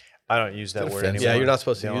it? I don't use that Is it word offensive? anymore. Yeah, you're not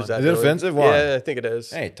supposed to Dylan. use that. Is it really. offensive? Why? Yeah, I think it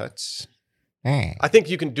is. Hey, Tuts. Hey. I think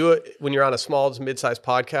you can do it when you're on a small to mid-sized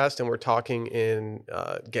podcast and we're talking in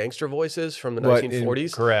gangster voices from the What,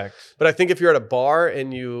 1940s. Correct. But I think if you're at a bar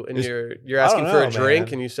and you're asking for a know, drink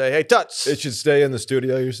man. and you say, "Hey, Tuts," It should stay in the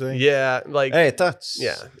studio, you're saying? yeah, like Hey, Tuts.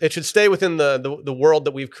 yeah, it should stay within the world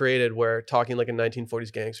that we've created, where talking like a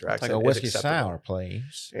 1940s gangster Like accent a is whiskey acceptable. sour,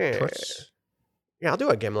 please. Yeah. Tuts. Yeah, I'll do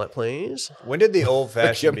a gimlet, please. When did the old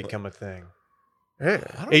fashioned Gimlet. become a thing? Yeah.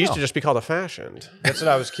 don't It used know. to just be called a fashioned. That's what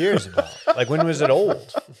I was curious about. Like when was it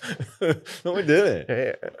old? No, we did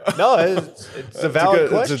it. Yeah, No, it's a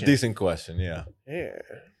valid question. It's a decent question, yeah. yeah.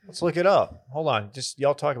 Let's look it up. Hold on. Just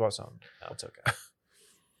y'all talk about something. No, it's okay.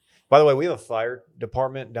 By the way, we have a fire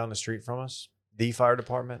department down the street from us. The fire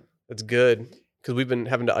department. That's good because we've been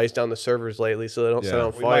having to ice down the servers lately so they don't set Yeah.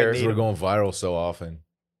 on We might fire. need- We're going viral so often.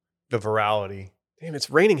 The virality. Damn,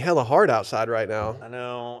 it's raining hella hard outside right now. I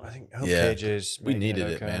know. I think Yeah. pages. We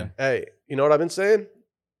needed it, man. Hey, you know what I've been saying?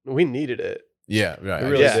 We needed it. Yeah, right. We I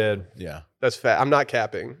really guess- did. Yeah. That's fat. I'm not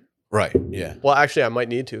capping. Right. Yeah. Well, actually, I might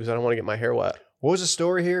need to because I don't want to get my hair wet. What was the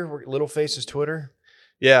story here? Littleface's Twitter.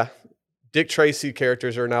 Yeah, Dick Tracy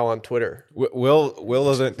characters are now on Twitter. Will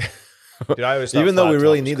doesn't. Dude, I always thought Even though we flat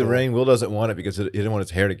really top was need the cool. rain, Will doesn't want it because he didn't want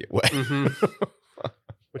his hair to get wet.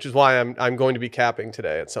 Which is why I'm going to be capping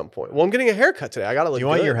today at some point. Well, I'm getting a haircut today. I gotta look. Do you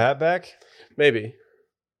want good. your hat back? Maybe.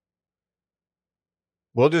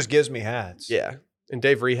 Will just gives me hats. Yeah. And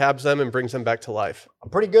Dave rehabs them and brings them back to life. I'm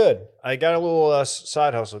pretty good. I got a little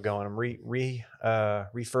side hustle going. I'm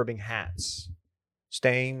refurbing hats,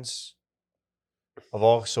 stains of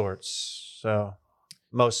all sorts. So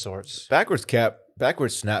most sorts. Backwards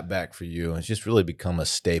snapback for you. It's just really become a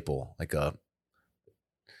staple.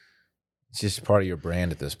 It's just part of your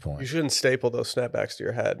brand at this You point. shouldn't staple those snapbacks to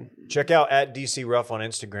your head. Check out at DC Ruff on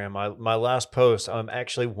Instagram. My last post, I'm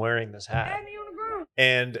actually wearing this hat.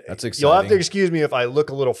 And That's you'll have to exciting. excuse me if I look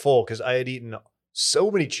a little full because I had eaten so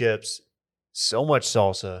many chips, so much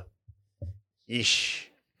salsa. Yeesh.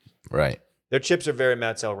 Right. Their chips are very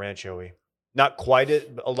Matt's El Rancho-y. Not quite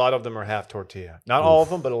it, but a lot of them are half tortilla. Not all of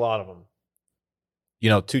them, but a lot of them.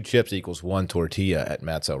 2 chips equals 1 tortilla at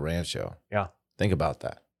Matt's El Rancho. Yeah. Think about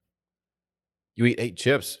that. You eat 8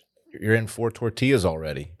 chips, you're in 4 tortillas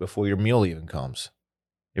already before your meal even comes.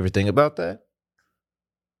 You ever think about that?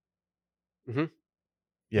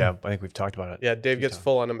 Yeah, I think we've talked about it. Yeah, Dave gets times.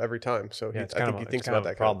 full on them every time. So Yeah, it's I kind think of he thinks kind about of a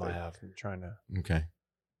that kind of problem thing. I have. I'm trying to. Okay.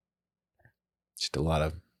 Just a lot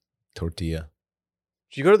of tortilla.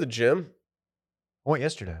 Did you go to the gym? I went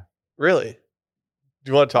yesterday. Really?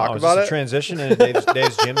 Do you want to talk Oh, is about this it? a transition in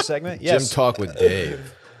Dave's gym segment? Yes. Gym talk with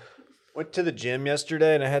Dave. Went to the gym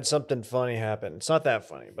yesterday and I had something funny happen. It's not that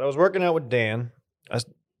funny, but I was working out with Dan.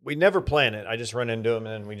 We never plan it. I just run into him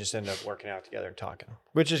and then we just end up working out together and talking,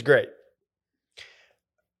 which is great.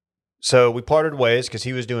 So we parted ways because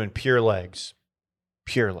he was doing pure legs.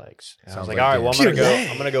 Pure legs. And I was Sounds like, like all right, Dan. well, Pure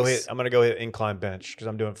I'm gonna go hit incline bench because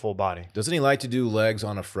I'm doing full body. Doesn't he like to do legs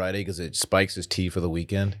on a Friday because it spikes his tea for the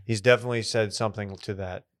weekend? He's definitely said something to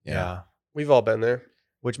that. Yeah. We've all been there.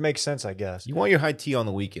 Which makes sense, I guess. You want your high tea on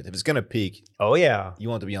the weekend. If it's going to peak, Oh yeah. you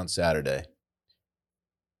want it to be on Saturday,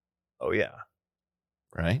 Oh yeah.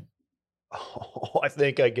 right? Oh, I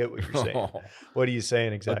think I get what you're saying. What are you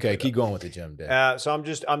saying exactly? Okay, keep going with the gym, Dave. So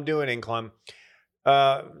I'm doing incline.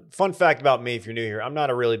 Fun fact about me, if you're new here, I'm not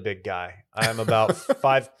a really big guy. I'm about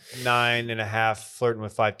 5'9.5", flirting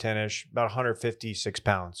with 5'10"ish, about 156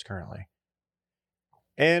 pounds currently.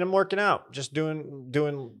 And I'm working out, just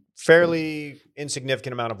doing fairly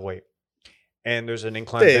insignificant amount of weight. And there's an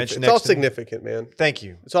incline Dave, bench it's next all to me. significant, man. Thank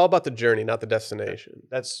you. It's all about the journey, not the destination.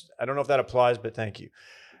 I don't know if that applies, but thank you.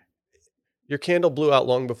 Your candle blew out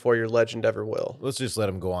long before your legend ever will. Let's just let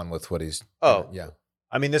him go on with what he's. Oh. Yeah.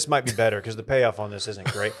 I mean, this might be better because the payoff on this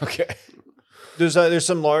isn't great. Okay. There's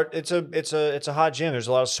some large. It's a hot gym. There's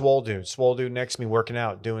a lot of swole dudes. Swole dude next to me working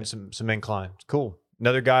out, doing some incline. Cool.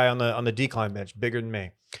 Another guy on the decline bench, bigger than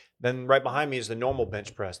me. Then right behind me is the normal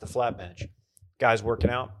bench press, the flat bench. Guy's working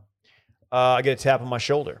out. I get a tap on my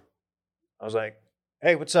shoulder. I was like,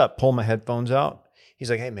 "Hey, what's up?" Pull my headphones out. He's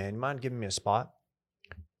like, "Hey, man, you mind giving me a spot?"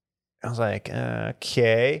 I was like,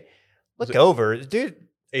 "Okay." Look over, dude.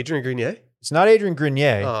 Adrian Grenier? It's not Adrian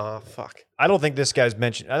Grenier. Oh, fuck. I don't think this guy's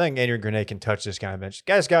mentioned. I think Adrian Grenier can touch this guy bench.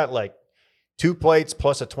 Guy's got like 2 plates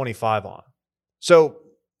plus a 25 on. So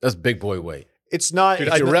That's big boy weight. it's not. Dude,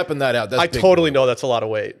 If you're repping that out, that's I big totally boy. know that's a lot of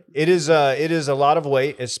weight. It is a lot of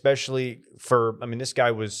weight, especially for. I mean, this guy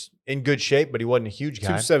was in good shape, but he wasn't a huge guy.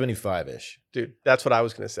 275 ish. Dude, that's what I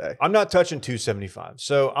was going to say. I'm not touching 275.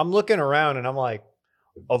 So I'm looking around and I'm like,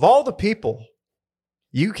 of all the people,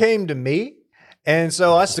 you came to me, and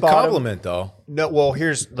so I It's a spot him. compliment, though. No, well,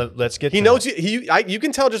 let's get. He to knows that. you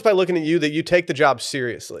can tell just by looking at you that you take the job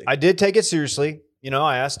seriously. I did take it seriously. You know,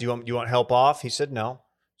 I asked, do you want help off? He said no.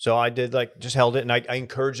 So I did just held it, and I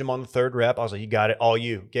encouraged him on the 3rd rep. I was like, you got it, all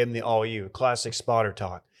you. Gave him the all you. Classic spotter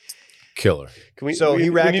talk. Killer. Can we, So he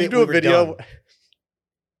racked we need it, to do we a were video. done.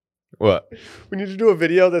 What? We need to do a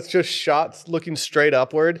video that's just shots looking straight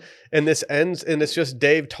upward, and this ends, and it's just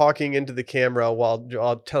Dave talking into the camera while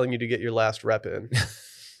telling you to get your last rep in.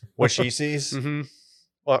 What she sees. Mm-hmm.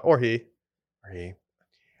 Or he. Or he.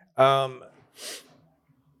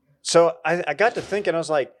 So I got to thinking, I was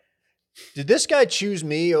like, did this guy choose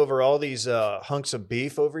me over all these hunks of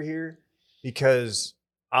beef over here? Because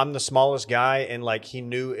I'm the smallest guy, and like he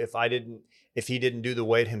knew if he didn't do the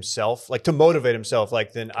weight himself, like to motivate himself,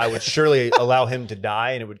 like then I would surely allow him to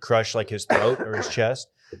die and it would crush like his throat or his chest.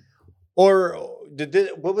 Or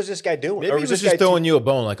what was this guy doing? Maybe Or he was this just guy throwing you a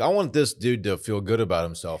bone. Like, I want this dude to feel good about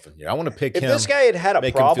himself in here. I want to pick If him. this guy had a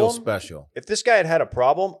make him feel problem, special. if this guy had a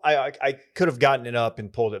problem, I could have gotten it up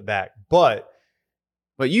and pulled it back. But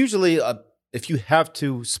But usually, if you have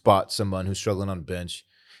to spot someone who's struggling on bench,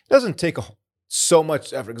 it doesn't take so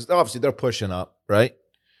much effort because obviously they're pushing up, right?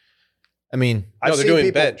 I mean, No, I've they're seen doing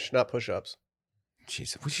people- bench, not push-ups.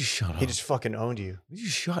 jeez, would you shut up? he just fucking owned you. Would you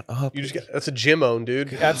shut up? You just that's a gym own,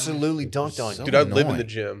 dude. Absolutely dunked on So you. Dude, I live in annoying. the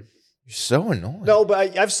gym. You're so annoying. No,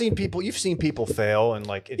 but I've seen people. You've seen people fail, and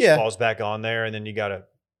like it Yeah. falls back on there, and then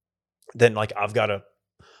I've got to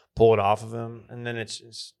pull it off of him, and then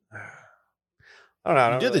it's I don't know. I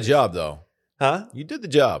you don't did the really- job though. huh? You did the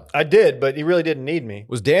job. I did, but he really didn't need me.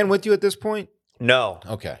 Was Dan with you at this point? No,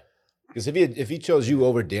 Okay. Because if he chose you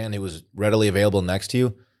over Dan, who was readily available next to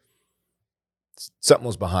you, something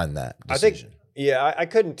was behind that I think. decision. Yeah, I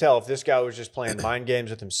couldn't tell if this guy was just playing mind games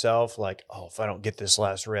with himself. Like, oh, if I don't get this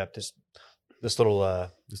last rep, this little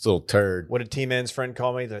This little turd. what did T-Man's friend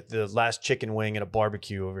call me? The last chicken wing at a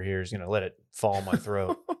barbecue over here is gonna let it fall on my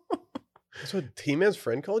throat. That's what T-Man's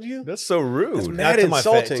friend called you? That's so rude. That's Not mad to my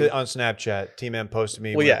insulting. on Snapchat. T-Man posted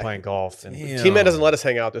me Well, when yeah. we were playing golf, and Damn. T-Man doesn't let us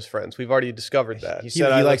hang out as friends. We've already discovered that. he said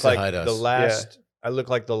he I likes look to like hide the us. last. I look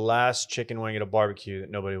like the last chicken wing at a barbecue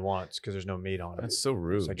that nobody wants because there's no meat on it. That's so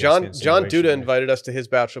rude. So I guess John the Duda insinuation there. invited us to his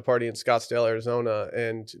bachelor party in Scottsdale, Arizona,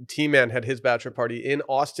 and T-Man had his bachelor party in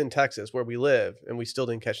Austin, Texas, where we live, and we still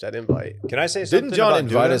didn't catch that invite. Can I say something? Didn't John about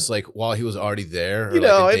invite Duda? us like while he was already there? or, You like,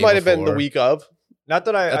 know, a it day might have been the before? week of. Not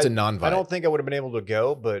that That's I a non-invite. I don't think I would have been able to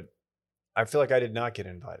go, but I feel like I did not get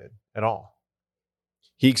invited at all.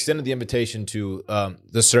 He extended the invitation to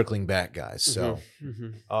the circling back guys. So,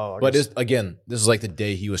 Oh, but this is like the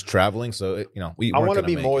day he was traveling. So we. I weren't want to gonna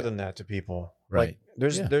be make more it. than that to people. Right. Like,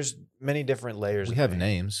 there's Yeah. there's many different layers. We of have me.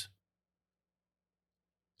 names.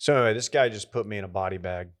 So anyway, this guy just put me in a body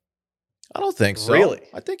bag. I don't think so. Really?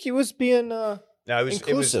 I think he was being No, it was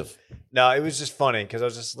inclusive. it was just funny because I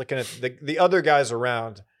was just looking at the other guys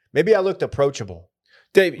around. Maybe I looked approachable.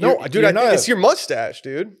 Dave, No, you're, dude, you're not it's your mustache,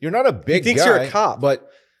 dude. you're not a big thinks guy. you're a cop. But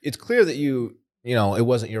it's clear that it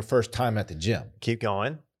wasn't your first time at the gym. Keep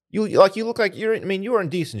going. You look like you were in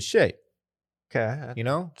decent shape. Okay. You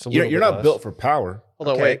know, It's a you're little bit not less. built for power. Hold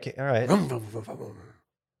on, Okay, wait. okay, all right.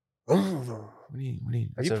 What do you? Are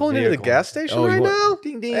That's you a pulling into the vehicle. gas station Oh, right you now?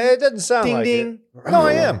 Ding ding. It doesn't sound Ding like ding. it. No,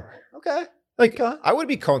 I am. Okay. Like Okay. I would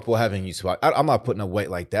be comfortable having you spot. I'm not putting a weight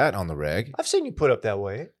like that on the reg. I've seen you put up that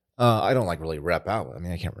weight. I don't like really rep out. I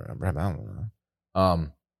mean, I can't rep out.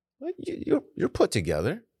 But you're put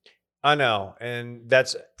together. I know, and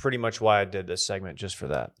that's pretty much why I did this segment, just for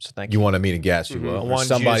that. So thank you. You wanted me to gas you Mhm. I up, or wanted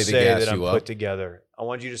somebody you to to say gas that I'm you put up. together. I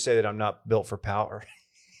want you to say that I'm not built for power.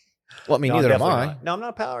 Well, I mean, No, neither am definitely I. not. No, I'm not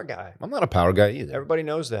a power guy. I'm not a power guy either. Everybody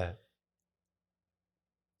knows that.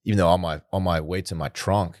 even though all my weight's in my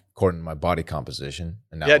trunk, according to my body composition.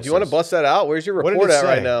 Yeah, do you want to bust that out? Where's your What did report it at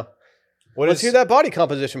right say? now? Let's hear that body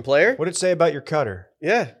composition, player. What did it say about your cutter?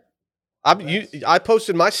 Yeah. I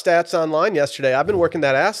posted my stats online yesterday. I've been working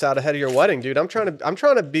that ass out ahead of your wedding, dude. I'm trying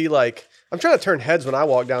to turn heads when I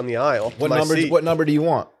walk down the aisle. What number do you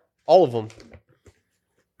want? All of them.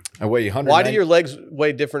 I weigh 100. Why do your legs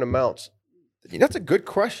weigh different amounts? That's a good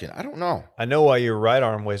question. I don't know. I know why your right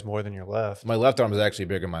arm weighs more than your left. My left arm is actually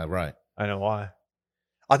bigger than my right. I know why.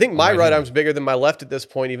 I think my right right-handed. arm's bigger than my left at this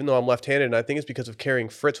point, even though I'm left-handed, and I think it's because of carrying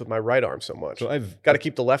Fritz with my right arm so much. So I've Got to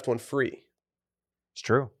keep the left one free. It's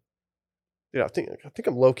true. Dude, I think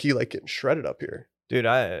I'm low-key like getting shredded up here. Dude,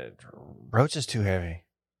 Roach is too heavy.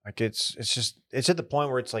 Like it's at the point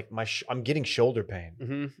where it's like I'm getting shoulder pain.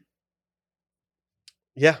 Mm-hmm.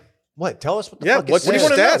 Yeah. What? Tell us what the Yeah. fuck What do you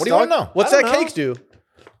want to know? What do you want to know? What's I that don't know. cake do?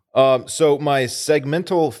 So my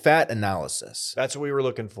segmental fat analysis. That's what we were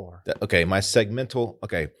looking for.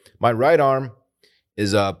 My right arm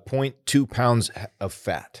is 0.2 pounds of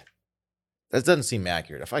fat. That doesn't seem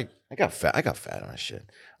accurate. If I got fat on my shit.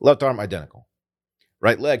 Left arm identical.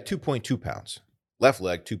 Right leg 2.2 pounds. Left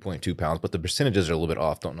leg 2.2 pounds, but the percentages are a little bit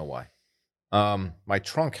off. Don't know why. My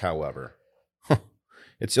trunk, however,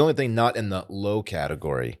 it's the only thing not in the low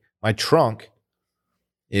category. My trunk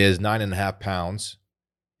is 9.5 pounds,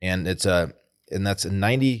 and that's a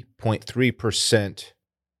 90.3%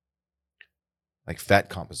 like fat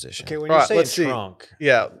composition. Okay, when All you right, say let's see. trunk,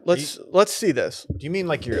 Yeah, let's see this. do you mean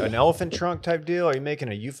like you're an elephant trunk type deal? Are you making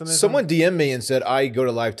a euphemism? Someone DM'd me and said I go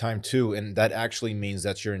to Lifetime too, and that actually means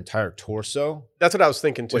that's your entire torso. That's what I was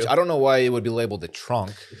thinking too. Which I don't know why it would be labeled the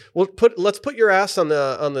trunk. Let's put your ass on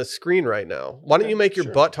the screen right now. Why don't you make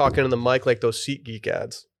your butt talking in the mic like those SeatGeek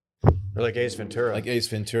ads? Or like Ace Ventura. Like Ace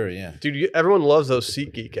Ventura, yeah. Dude, everyone loves those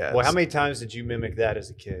SeatGeek ads. Well, how many times did you mimic that as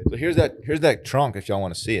a kid? So here's that trunk if y'all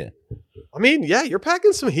want to see it. I mean, yeah, you're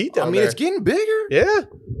packing some heat down there. It's getting bigger. Yeah.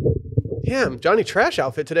 Damn, Johnny Trash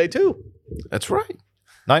outfit today too. That's right.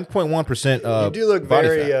 9.1%. You do look body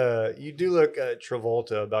very. fat. You do look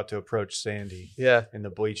Travolta about to approach Sandy Yeah. in the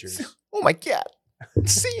bleachers. Oh my God,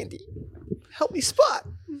 Sandy. Help me spot.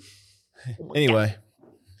 Anyway,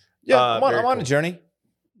 yeah, I'm on very a journey.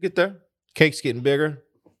 Get there. Cake's getting bigger.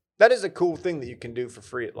 That is a cool thing that you can do for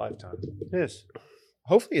free at Lifetime. It is.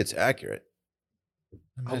 Hopefully, it's accurate.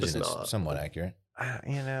 I Hope imagine it's it's not. somewhat accurate.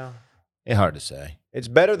 You know, It's hard to say. it's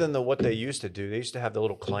better than what they used to do. They used to have the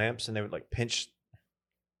little clamps, and they would like pinch,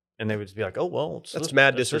 and they would be like, "Oh well, it's That's this-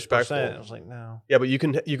 mad it's this disrespectful. percent." I was like, "No." Yeah, but you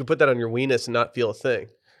can put that on your weenus and not feel a thing.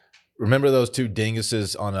 Remember those two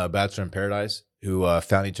dinguses on Bachelor in Paradise who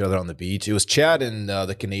found each other on the beach? It was Chad and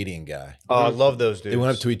the Canadian guy. Oh, I love those dudes. They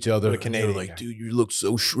went up to each other. The and Canadian they were like, guy. "Dude, you look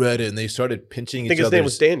so shredded." And they started pinching I each think his other's. name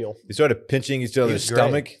was Daniel. They started pinching each other's was great.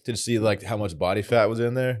 stomach to see like how much body fat was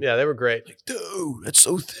in there. Yeah, they were great. Like, dude, that's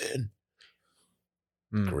so thin.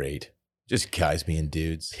 Mm. Great. Just guys being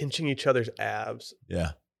dudes. Pinching each other's abs.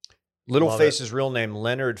 Yeah. Little Love Face's real name,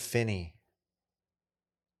 Leonard Finney.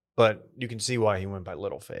 But you can see why he went by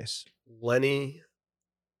Little Face. Lenny,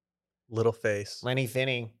 little face, Lenny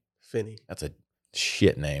Finney. Finney. That's a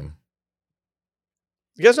shit name.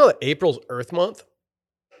 You guys know that April's Earth Month?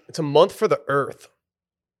 It's a month for the Earth.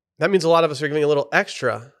 That means a lot of us are giving a little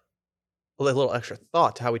extra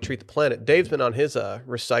thought to how we treat the planet. Dave's been on his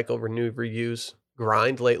recycle, renew, reuse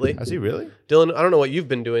grind lately. Has he really? Dylan, I don't know what you've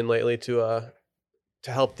been doing lately to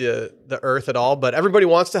help the Earth at all, but everybody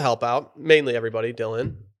wants to help out. Mainly everybody,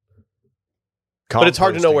 Dylan. But it's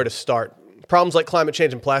hard to know where to start. Problems like climate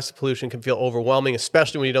change and plastic pollution can feel overwhelming,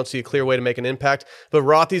 especially when you don't see a clear way to make an impact. But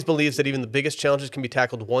Rothy's believes that even the biggest challenges can be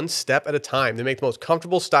tackled one step at a time. They make the most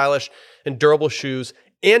comfortable, stylish, and durable shoes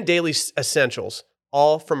and daily essentials,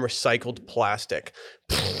 all from recycled plastic.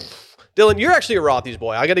 Dylan, you're actually a Rothy's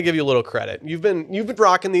boy. I got to give you a little credit. You've been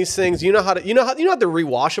rocking these things. You know how they're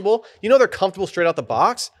rewashable. You know they're comfortable straight out the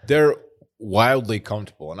box. They're wildly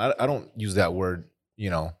comfortable. And I don't use that word,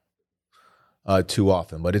 too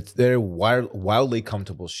often, but they're wildly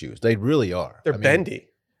comfortable shoes. They really are. They're bendy.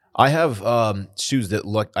 I have shoes that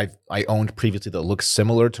I owned previously that look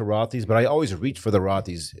similar to Rothy's, but I always reach for the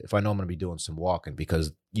Rothy's if I know I'm going to be doing some walking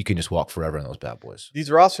because you can just walk forever in those bad boys. These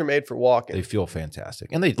Roths are made for walking. They feel fantastic,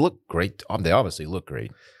 and they look great. They obviously look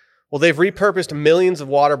great. Well, they've repurposed millions of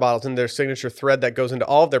water bottles into their signature thread that goes into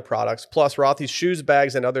all of their products. Plus, Rothy's shoes,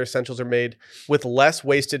 bags, and other essentials are made with less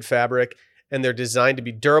wasted fabric, and they're designed to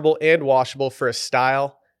be durable and washable for a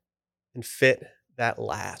style and fit that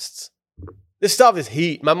lasts. This stuff is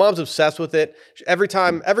heat. My mom's obsessed with it. Every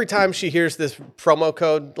time she hears this promo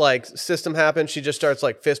code system happen, she just starts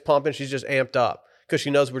fist pumping. She's just amped up because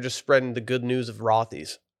she knows we're just spreading the good news of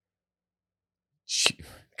Rothy's.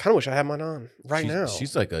 kind of wish I had mine on now.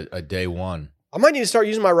 She's like a day one. I might need to start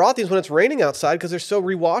using my Rothy's when it's raining outside because they're so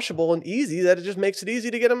rewashable and easy that it just makes it easy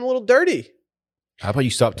to get them a little dirty. How about you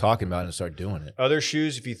stop talking about it and start doing it? Other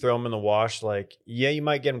shoes, if you throw them in the wash, like, yeah, you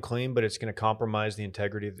might get them clean, but it's going to compromise the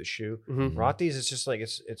integrity of the shoe. Mm-hmm. Rothy's, it's just like,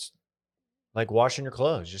 it's like washing your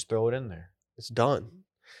clothes. Just throw it in there. It's done.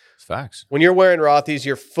 It's facts. When you're wearing Rothy's,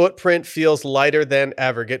 your footprint feels lighter than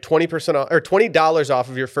ever. Get 20% off or $20 off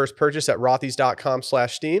of your first purchase at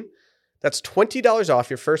rothys.com/steam. That's $20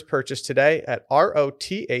 off your first purchase today at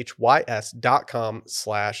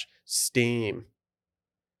rothys.com/steam.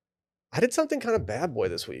 I did something kind of bad boy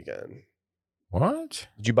this weekend. What?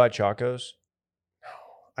 Did you buy Chacos?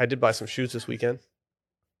 I did buy some shoes this weekend.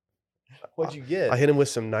 What'd you get? I hit him with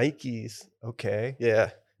some Nikes. Okay. Yeah.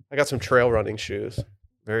 I got some trail running shoes.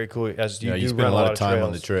 Very cool. As you You do spend run a lot of time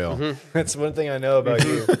on the trails. trail. Mm-hmm. That's one thing I know about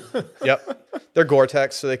you. Yep. They're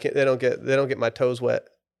Gore-Tex, so they don't get my toes wet.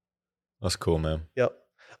 That's cool, man. Yep.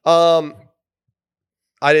 I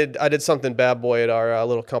did something bad boy at our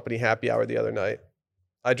little company happy hour the other night.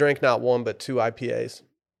 I drank not one but 2 IPAs.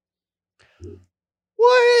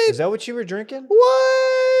 What? Is that what you were drinking?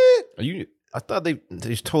 What? I thought they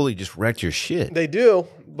just totally just wrecked your shit. They do,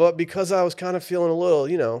 but because I was kind of feeling a little,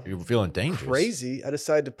 You were feeling dangerous. crazy, I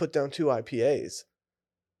decided to put down 2 IPAs.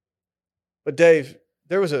 But Dave,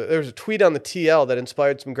 there was a tweet on the TL that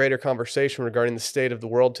inspired some greater conversation regarding the state of the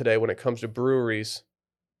world today when it comes to breweries.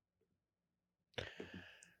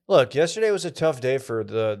 Look, yesterday was a tough day for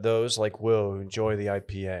those like Will who enjoy the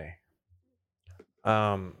IPA.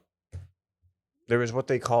 There was what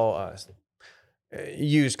they call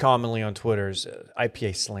used commonly on Twitter as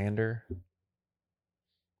IPA slander,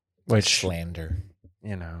 which Slander.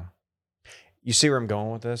 You see where I'm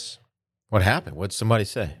going with this? What happened? What'd somebody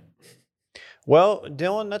say? Well,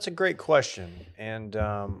 Dylan, that's a great question, and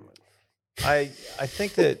I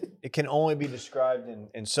think that it can only be described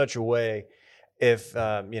in such a way if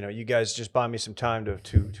you guys just buy me some time to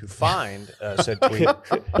find said tweet.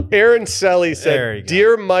 Aaron Selly There you said, go.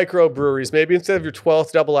 "Dear microbreweries, maybe instead of your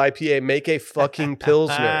 12th double IPA, make a fucking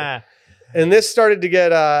Pilsner." And this started to get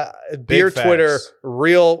beer facts. Twitter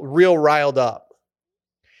real riled up.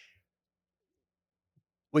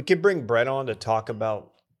 We could bring Brett on to talk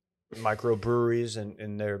about microbreweries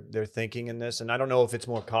and their thinking in this. And I don't know if it's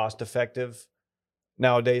more cost effective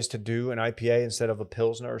nowadays to do an IPA instead of a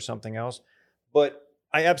Pilsner or something else. But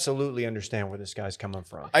I absolutely understand where this guy's coming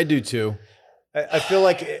from. I do too. I feel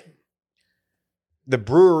like the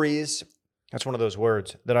breweries, that's one of those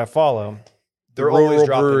words that I follow, they're Rural always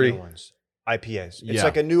dropping brewery. new ones. IPAs. It's Yeah.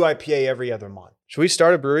 like a new IPA every other month. Should we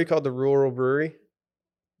start a brewery called the Rural Brewery?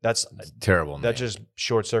 That's Terrible name. that just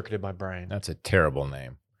short circuited my brain. That's a terrible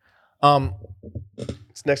name.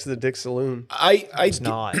 It's next to the Dick Saloon. It's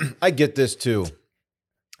not. I get this too.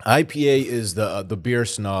 IPA is the beer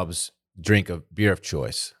snobs' beer of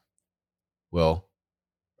choice. Well,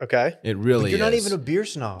 Okay. it really But you're not is. even a beer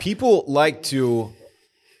snob. People like to.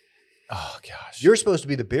 Oh gosh, You're supposed to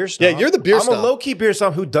be the beer snob. Yeah, you're the beer I'm snob. a low key beer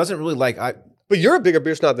snob who doesn't really like. But you're a bigger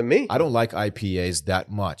beer snob than me. I don't like IPAs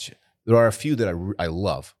that much. There are a few that I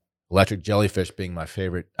love. Electric Jellyfish being my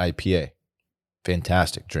favorite IPA.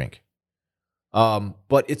 Fantastic drink.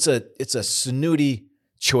 But it's a snooty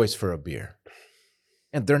choice for a beer.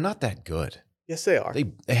 And they're not that good. Yes, they are.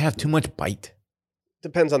 They have too much bite.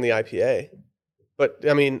 Depends on the IPA. But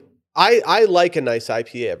I mean, I like a nice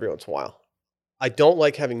IPA every once in a while. I don't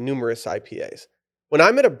like having numerous IPAs. When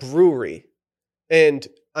I'm at a brewery and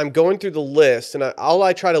I'm going through the list and all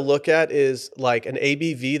I try to look at is like an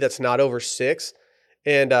ABV that's not over 6.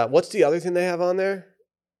 And what's the other thing they have on there?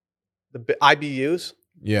 The IBUs?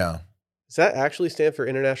 Yeah. Does that actually stand for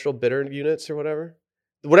International Bitter Units or whatever?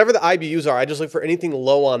 Whatever the IBUs are, I just look for anything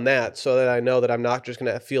low on that so that I know that I'm not just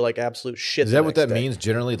going to feel like absolute shit. Is the that what next that day. means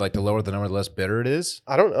generally? Like the lower the number, the less bitter it is?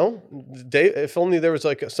 I don't know. Dave, if only there was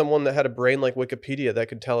like someone that had a brain like Wikipedia that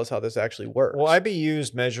could tell us how this actually works. Well,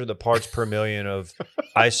 IBUs measure the parts per million of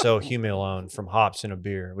isohumulone from hops in a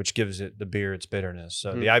beer, which gives it the beer its bitterness.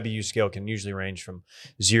 So the IBU scale can usually range from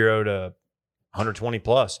 0 to 120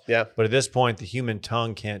 plus. Yeah. But at this point, the human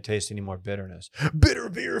tongue can't taste any more bitterness. Bitter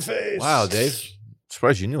beer face. Wow, Dave.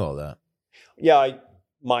 Surprised you knew all that. Yeah, I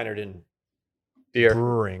minored in beer.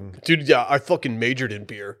 brewing. Dude, yeah, I fucking majored in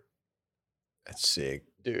beer. That's sick.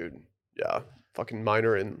 Dude, yeah. Fucking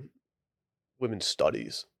minor in women's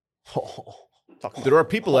studies. There are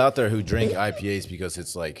people out there who drink IPAs because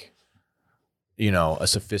it's like, a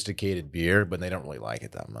sophisticated beer, but they don't really like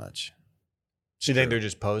it that much. So you think they're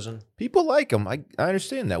just posing? People like them. I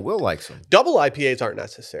understand that. Will likes them. Double IPAs aren't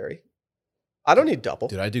necessary. I don't need double.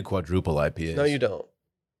 Dude, I do quadruple IPAs. No, you don't.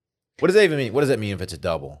 What does that even mean? What does that mean if it's a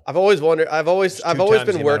double? I've always wondered. I've always It's been 2 times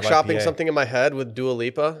the amount of workshopping IPA. something in my head with Dua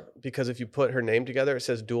Lipa because if you put her name together, it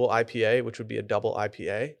says dual IPA, which would be a double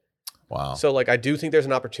IPA. Wow. So like I do think there's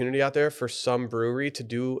an opportunity out there for some brewery to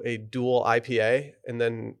do a dual IPA and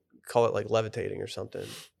then call it like levitating or something.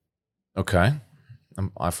 Okay.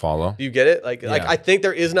 I follow. Do you get it? Like Yeah. I think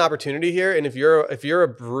there is an opportunity here, and if you're a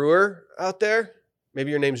brewer out there, maybe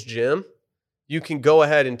your name's Jim, you can go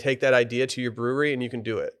ahead and take that idea to your brewery and you can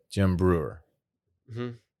do it. Jim Brewer. Mm-hmm.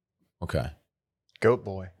 Okay. Goat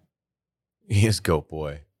boy. He is Goat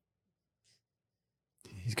Boy.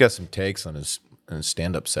 He's got some takes on his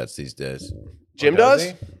stand-up sets these days. Jim does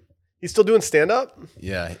does? He's still doing stand-up?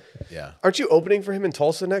 Yeah. Yeah. Aren't you opening for him in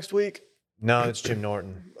Tulsa next week? No, it's Jim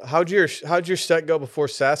Norton. How'd your set go before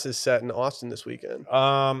Sass's set in Austin this weekend?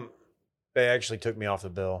 They actually took me off the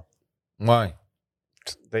bill. Why?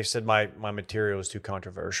 They said my material was too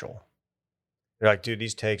controversial. They're like, dude,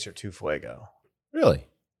 these takes are too fuego. Really?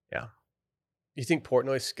 You think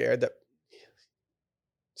Portnoy's scared that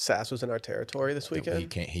Sass was in our territory this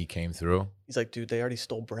weekend? He came through. He's like, dude, they already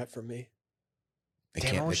stole Brett from me. They Damn,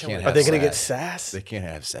 I can't. They wish I can't. would've- Are have they going to get Sass. Sass? They can't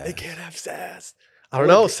have Sass. They can't have Sass. I don't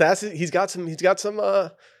know. Sass, he's got some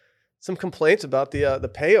complaints about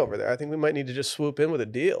the pay over there. I think we might need to just swoop in with a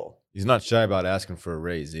deal. He's not shy about asking for a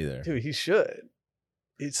raise either. Dude, he should.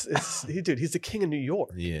 He's the king of New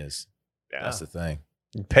York. He is. Yeah. That's the thing.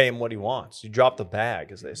 You pay him what he wants. You drop the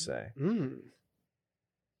bag, as they say.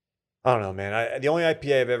 I don't know, man. The only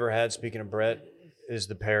IPA I've ever had, speaking of Brett, is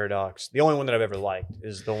the Paradox. The only one that I've ever liked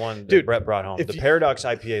is the one that Dude, Brett brought home. The Paradox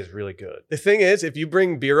IPA is really good. The thing is, if you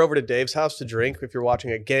bring beer over to Dave's house to drink, if you're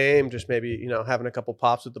watching a game, just maybe, having a couple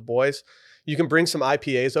pops with the boys, you can bring some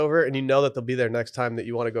IPAs over and you know that they'll be there next time that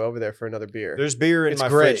you want to go over there for another beer. There's beer in It's my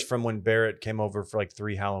great. fridge from when Barrett came over for like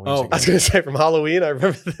 3 Halloweens Oh, ago. I was going to say from Halloween, I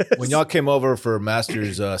remember this. When y'all came over for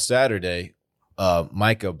Masters Saturday,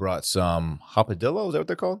 Micah brought some Hopadillo. Is that what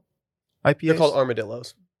they're called? IPAs? They're called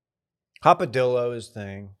armadillos. Hopadillo is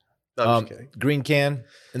thing. No, I'm just kidding. Green can,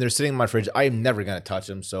 and they're sitting in my fridge. I'm never going to touch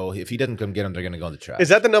them. So if he doesn't come get them, they're going to go in the trash. Is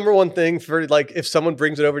that the number one thing for like if someone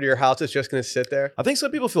brings it over to your house, it's just going to sit there? I think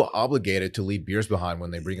some people feel obligated to leave beers behind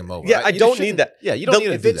when they bring them over. Yeah, I You don't shouldn't- need that. Yeah, you don't need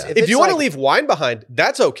to if do it's- that. If you want to like- leave wine behind,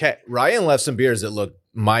 that's okay. Ryan left some beers that look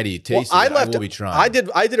mighty tasty. Well, I will be trying.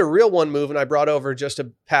 I did a real one move and I brought over just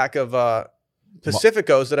a pack of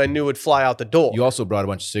Pacificos that I knew would fly out the door. You also brought a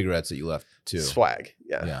bunch of cigarettes that you left too. Swag.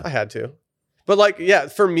 Yeah, Yeah. I had to. But like, yeah,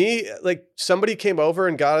 for me, like somebody came over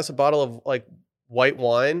and got us a bottle of like white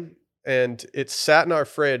wine and it sat in our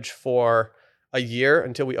fridge for a year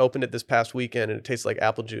until we opened it this past weekend and it tastes like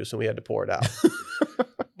apple juice and we had to pour it out.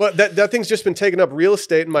 But that thing's just been taking up real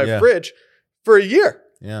estate in my Yeah. fridge for a year.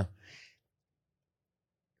 Yeah.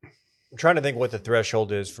 I'm trying to think what the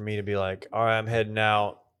threshold is for me to be like, all right, I'm heading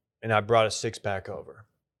out and I brought a 6-pack over.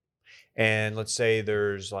 And let's say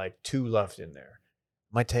there's like 2 left in there.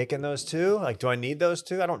 Am I taking those 2? Like, do I need those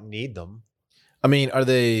 2? I don't need them. I mean, are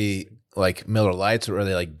they like Miller Lights or are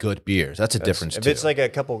they like good beers? That's a difference If too. it's like a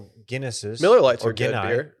couple Guinnesses. Miller Lights or are good Guinness,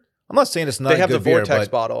 beer. I'm not saying it's not They a have the good beer, Vortex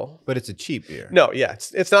but, bottle. but it's a cheap beer. No, yeah,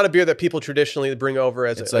 it's not a beer that people traditionally bring over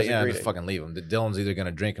as It's a, like, as a yeah, greeting. just fucking leave them. Dylan's either going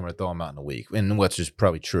to drink them or throw them out in a week. And what's just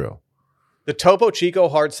probably true. The Topo Chico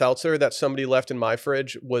hard seltzer that somebody left in my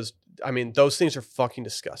fridge was, I mean, those things are fucking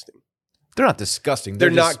disgusting. They're not disgusting. They're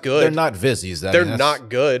just- not good. They're not Vizzies. They're not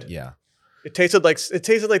good. Yeah. It tasted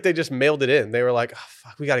like they just mailed it in. They were like, oh,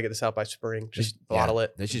 fuck, we got to get this out by spring. Just bottle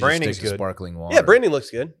it. They should Branding's just stick to good. sparkling water. Yeah, branding looks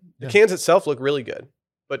good. The Yeah. cans itself look really good,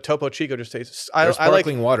 but Topo Chico just tastes. Their I like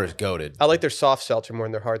sparkling water is goated. I like their soft seltzer more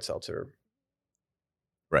than their hard seltzer.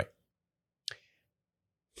 Right.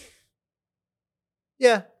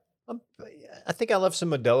 Yeah. I think I left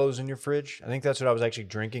some Modelo's in your fridge. I think that's what I was actually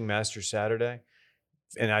drinking Master Saturday.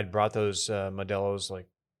 And I'd brought those Modelo's like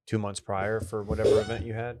 2 months prior for whatever event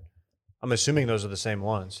you had. I'm assuming those are the same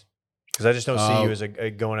ones. Because I just don't see you as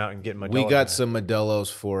a going out and getting Modelo. We guy. got some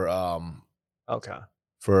Modelo's Okay.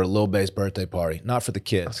 for Lil Bay's birthday party. Not for the I was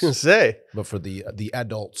kids, gonna say but for the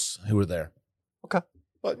adults who were there. Okay.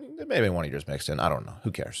 But maybe one of yours mixed in. I don't know.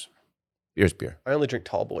 Who cares? Beer's beer. I only drink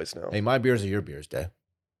tall boys now. Hey, my beers are your beers, Dave.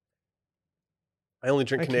 I only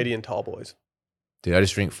drink Thank you. Canadian tall boys. Dude, I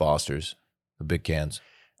just drink Foster's, the big cans.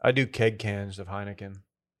 I do keg cans of Heineken.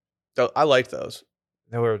 So I like those.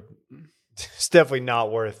 They were it's definitely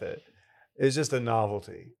not worth it. It's just a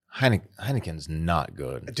novelty. Heineken's not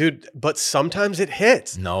good. Dude, but sometimes it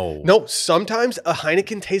hits. No. No, sometimes a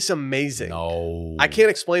Heineken tastes amazing. No. I can't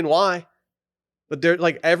explain why. But they're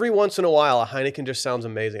like every once in a while, a Heineken just sounds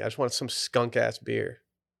amazing. I just want some skunk ass beer.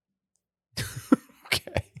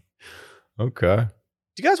 Okay. Okay.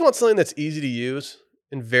 Do you guys want something that's easy to use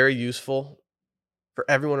and very useful for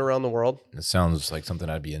everyone around the world. It sounds like something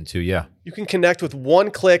I'd be into. Yeah. You can connect with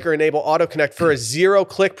one click or enable auto connect for a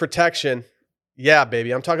 0-click protection. Yeah,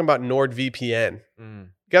 baby. I'm talking about NordVPN. You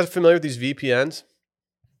guys are familiar with these VPNs?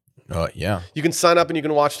 Yeah. You can sign up and you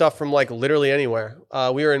can watch stuff from like literally anywhere.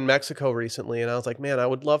 We were in Mexico recently, and I was like, man, I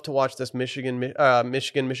would love to watch this Michigan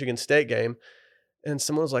State game. And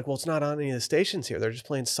someone was like, well, it's not on any of the stations here. They're just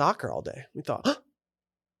playing soccer all day. We thought,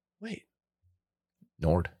 wait,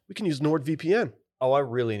 we can use NordVPN. Oh, I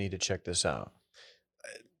really need to check this out.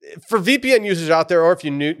 For VPN users out there, or if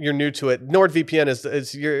you're new to it, NordVPN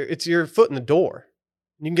is your foot in the door.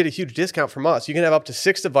 You can get a huge discount from us. You can have up to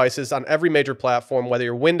 6 devices on every major platform, whether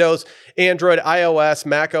you're Windows, Android, iOS,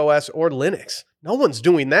 Mac OS, or Linux. No one's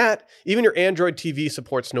doing that. Even your Android TV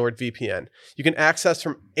supports NordVPN. You can access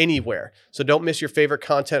from anywhere. So don't miss your favorite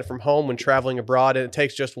content from home when traveling abroad, and it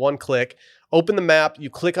takes just one click. Open the map,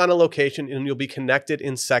 you click on a location, and you'll be connected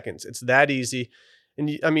in seconds. It's that easy.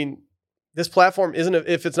 And this platform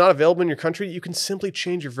if it's not available in your country, you can simply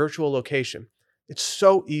change your virtual location. It's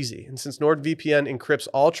so easy. And since NordVPN encrypts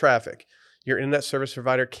all traffic, your internet service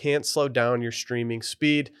provider can't slow down your streaming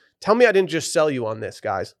speed. Tell me I didn't just sell you on this,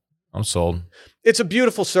 guys. I'm sold. It's a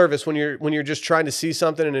beautiful service when you're just trying to see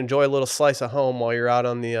something and enjoy a little slice of home while you're out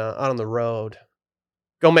on the road.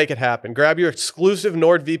 Go make it happen. Grab your exclusive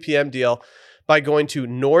NordVPN deal by going to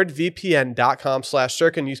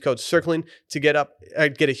nordvpn.com/circle and use code CIRCLING to get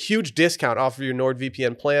a huge discount off of your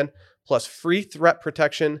NordVPN plan, plus free threat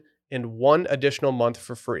protection and 1 additional month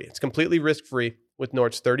for free. It's completely risk-free with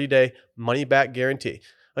Nord's 30-day money-back guarantee.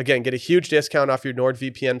 Again, get a huge discount off your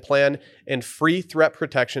NordVPN plan and free threat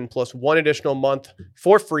protection plus 1 additional month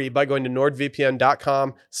for free by going to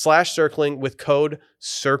nordvpn.com/circling with code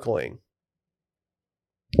CIRCLING.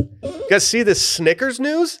 You guys see this Snickers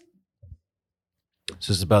news? Is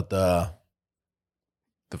this about the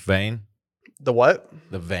vein? The what?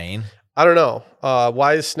 The vein. I don't know.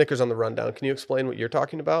 Why is Snickers on the rundown? Can you explain what you're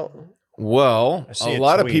talking about? Well, see a a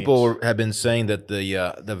lot of tweet. people have been saying that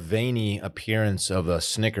the veiny appearance of a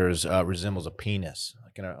Snickers resembles a penis,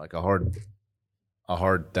 like a hard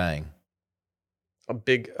thing. A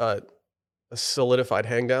big, a solidified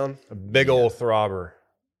hangdown. A big old throbber.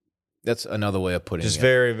 That's another way of putting Just it.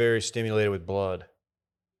 very, very stimulated with blood.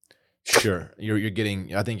 Sure, you're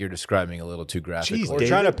getting. I think you're describing a little too graphically. Jeez, We're David.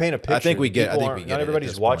 trying to paint a picture. I think we get it Not at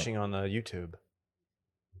everybody's this watching on the YouTube.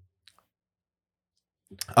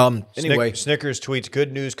 Anyway, Snickers tweets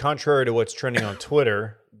good news contrary to what's trending on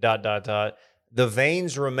Twitter. ... The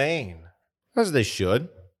veins remain. as they should.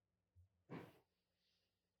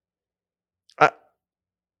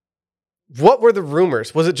 What were the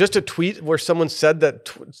rumors? Was it just a tweet where someone said that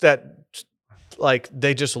like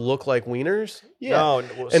they just look like wieners? Yeah. No,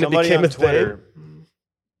 well, And it somebody became on a Twitter. thing?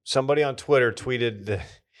 Somebody on Twitter tweeted that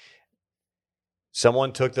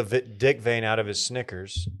someone took the dick vein out of his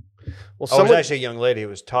Snickers. Well, It was actually a young lady. It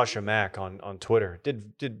was Tasha Mack on Twitter.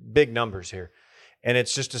 Did big numbers here. And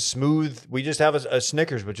it's just a smooth, we just have a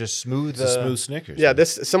Snickers, but just smooth. It's a smooth Snickers. Yeah,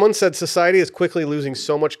 someone said society is quickly losing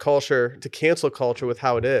so much culture to cancel culture with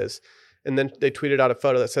how it is. And then they tweeted out a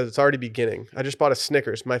photo that says it's already beginning. I just bought a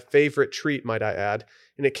Snickers, my favorite treat, might I add,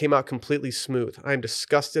 and it came out completely smooth. I am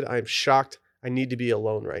disgusted. I am shocked. I need to be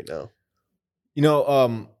alone right now. You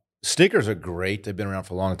know, Snickers are great. They've been around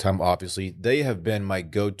for a long time, obviously. They have been my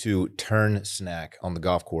go-to turn snack on the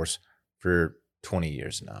golf course for 20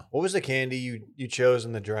 years now. What was the candy you chose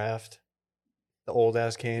in the draft? The old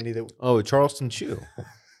ass candy that. Oh, Charleston Chew.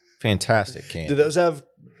 Fantastic candy. Do those have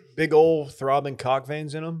big old throbbing cock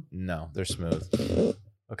veins in them? No, they're smooth.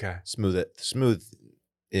 Okay,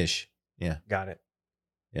 Smooth-ish. Yeah. got it.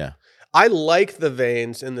 Yeah. I like the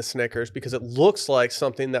veins in the Snickers because it looks like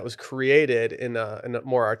something that was created in a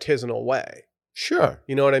more artisanal way. Sure.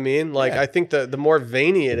 You know what I mean? Like, Yeah. I think the more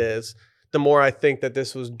veiny it is, the more I think that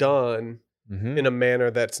this was done in a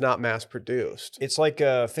manner that's not mass produced. It's like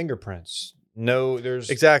fingerprints. No, there's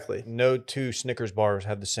Exactly. no 2 Snickers bars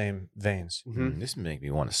have the same veins. This make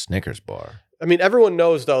me want a Snickers bar. I mean, everyone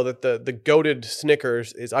knows, though, that the goated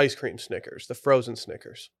Snickers is ice cream Snickers, the frozen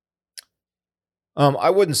Snickers. I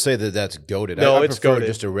wouldn't say that that's goated. No, I it's prefer goated.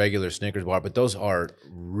 just a regular Snickers bar, but those are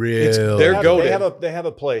real. they're goated. They have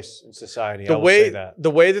a place in society. I The will say way that.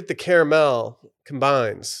 the way that the caramel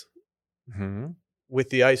combines Mm-hmm. with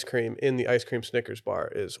the ice cream in the ice cream Snickers bar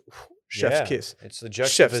is chef's kiss. It's the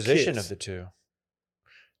juxtaposition kiss. of the two.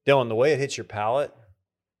 Dylan, the way it hits your palate.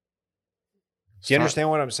 Do you understand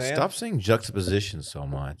what I'm saying? Stop saying juxtaposition so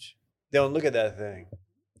much. Dylan, look at that thing.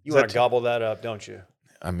 You Is want that to gobble that up, don't you?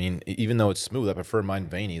 I mean, even though it's smooth, I prefer mine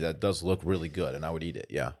veiny. That does look really good, and I would eat it.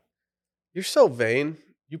 Yeah. You're so vain.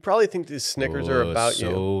 You probably think these Snickers are about you.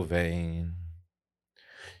 So vain.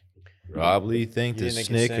 Probably think You the didn't think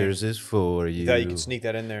you'd Snickers sing. is for you. You thought you could sneak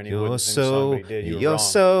that in there and you You're wouldn't sing the song, but you did. You were you're wrong.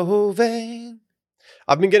 so vain.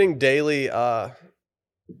 I've been getting daily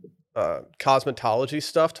cosmetology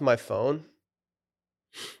stuff to my phone.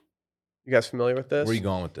 You guys familiar with this? Where are you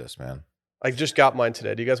going with this, man? I just got mine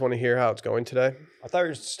today. Do you guys want to hear how it's going today? I thought you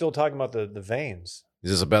were still talking about the veins.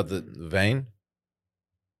 Is this about the vein?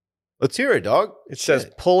 Let's hear it, dog. It says,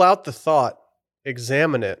 pull out the thought,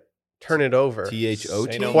 examine it, turn it over, THOT.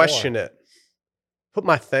 Say no question more. it. Put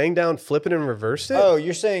my thing down, flip it, and reverse it? Oh,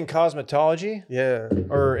 you're saying cosmetology? Yeah.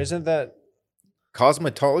 Or isn't that...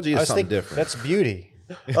 Cosmetology I is something think different. that's beauty.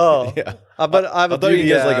 Oh. yeah. But I have I a thought beauty,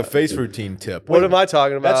 you guys like a face routine tip. What am I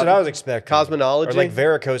talking about? That's what I was expecting. Cosmetology? Or like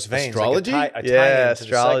varicose veins. Astrology? Like a tie-in Yeah, to the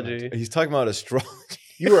astrology. segment. He's talking about astrology.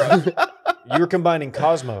 You were combining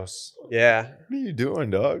cosmos. Yeah. What are you doing,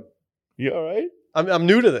 dog? You all right? I'm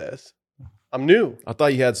new to this. I'm new. I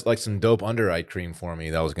thought you had like some dope under eye cream for me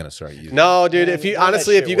that I was gonna start using. No, dude. Man, If you none of that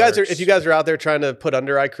honestly, if shit you guys works. are out there trying to put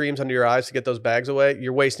under eye creams under your eyes to get those bags away,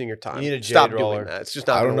 you're wasting your time. You need a Stop jade roller. doing that. It's just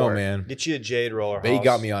not. I don't gonna know, work. man. Get you a jade roller. They Hoss.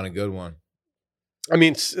 got me on a good one. I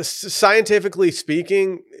mean, scientifically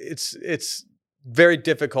speaking, it's very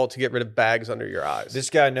difficult to get rid of bags under your eyes. This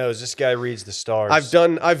guy knows. This guy reads the stars. I've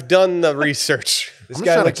done the research. This I'm just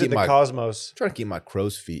guy trying to looks at keep the my- cosmos. I'm trying to keep my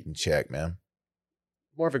crow's feet in check, man.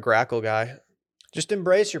 More of a grackle guy. Just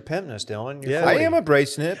embrace your pimpness, Dylan. You're Yeah. 40. I am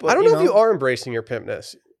embracing it. But, I don't know if you are embracing your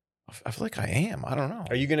pimpness. I feel like I am. I don't know.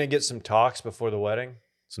 Are you going to get some talks before the wedding?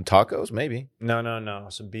 Some tacos, maybe. No.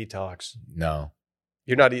 Some B talks. No.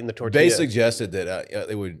 You're not eating the They tortilla. suggested that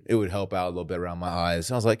it would help out a little bit around my eyes.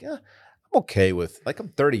 And I was like, yeah, I'm okay with. Like, I'm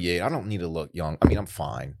 38. I don't need to look young. I mean, I'm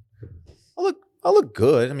fine. I look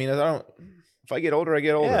good. I mean, I don't. If I get older, I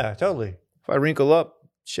get older. Yeah, totally. If I wrinkle up,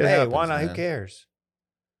 shit Hey, happens. why not? Who man. cares?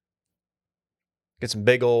 Get some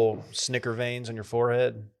big old snicker veins on your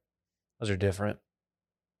forehead. Those are different.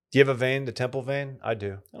 Do you have a vein, the temple vein? I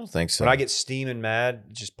do. I don't think so. When I get steaming mad,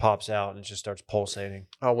 it just pops out and it just starts pulsating.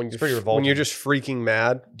 Oh, when It's you're pretty when revolting. you're just freaking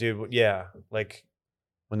mad. Dude, yeah. Like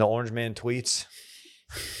when the orange man tweets,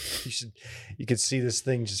 you could see this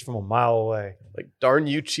thing just from a mile away. Like, darn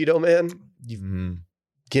you, Cheeto man. Mhm.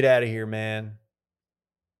 Get out of here, man.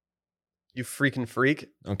 You freaking freak.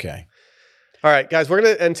 Okay. All right, guys, we're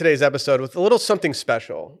going to end today's episode with a little something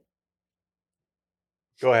special.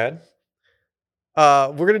 Go ahead.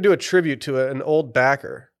 We're going to do a tribute to an old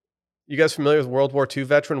backer. You guys familiar with World War II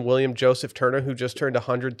veteran William Joseph Turner, who just turned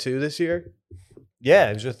 102 this year?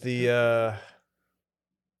 Yeah, it was with the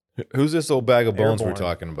Who's this old bag of bones we're Airborne.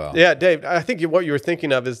 talking about? Yeah, Dave, I think what you were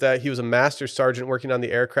thinking of is that he was a master sergeant working on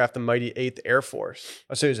the aircraft, the mighty 8th Air Force.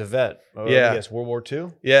 I say he was a vet. Yeah. Yes, World War II.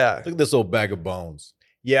 Yeah. Look at this old bag of bones.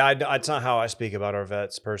 Yeah, it's not how I speak about our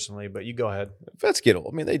vets personally, but you go ahead. Vets get old.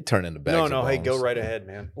 I mean, they turn into bags. No, of hey, bones. go right ahead,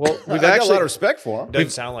 man. Well, I we've got a lot actually of respect for him.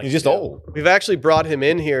 Doesn't sound like He's you just do. old. we've actually brought him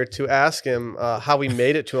in here to ask him how he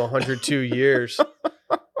made it to 102 years.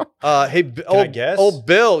 Hey, I guess? old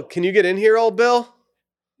Bill, can you get in here, old Bill?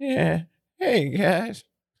 Yeah. Hey guys.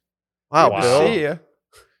 Wow, Wow. Bill. See ya.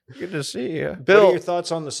 Good to see you. What are Bill, your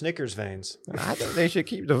thoughts on the Snickers veins? I think they should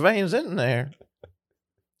keep the veins in there.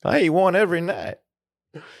 I eat one every night.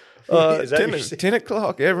 Is that 10, your- 10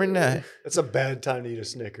 o'clock every night. That's a bad time to eat a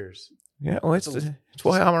Snickers, Yeah, well, it's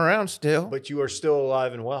why I'm around still. but you are still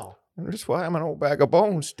alive and well. That's why I'm an old bag of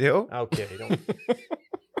bones still. Okay, don't.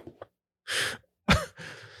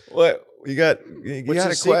 What you got? You What's got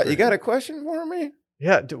the a secret? you got a question for me?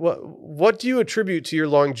 yeah, what do you attribute to your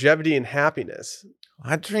longevity and happiness?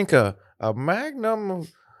 I drink a magnum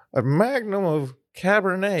of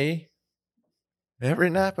Cabernet every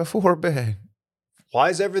night before bed. Why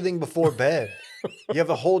is everything before bed? You have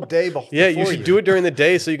a whole day before. Yeah, you should do it during the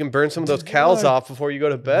day so you can burn some of those calories off before you go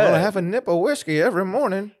to Well, I bed. have a nip of whiskey every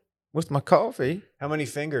morning with my coffee. How many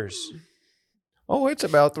fingers? Oh, it's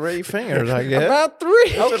about 3 fingers, I guess. About 3.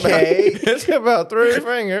 Okay. It's about 3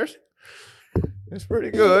 fingers. It's pretty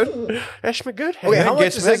good. That's my good. Okay, That how much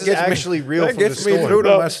gets- is that this gets me- actually real that from the gets me story? through to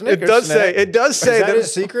No, my it Snickers does snack. say it does say Is that that a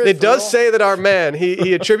secret it for does real? say that our man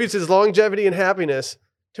he attributes his longevity and happiness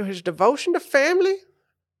to his devotion to family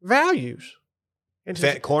values and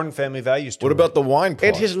his, Corn family values. What about the wine part?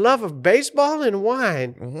 and his love of baseball and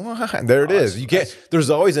wine. Wine. There it Oh, is. You can't.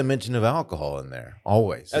 There's always a mention of alcohol in there.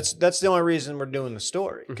 Always. That's the only reason we're doing the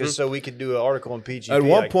story because so we could do an article in PGP. At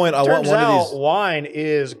one point, I want turns one of out these- wine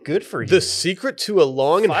is good for you. The secret to a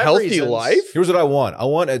long and 5 healthy reasons. life. Here's what I want. I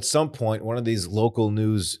want at some point one of these local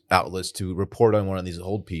news outlets to report on one of these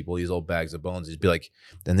old people, these old bags of bones. Just be like,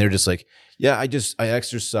 then they're just like, yeah, I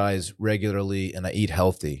exercise regularly and I eat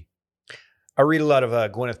healthy. I read a lot of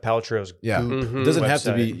Gwyneth Paltrow's Yeah. Goop Mhm. It doesn't have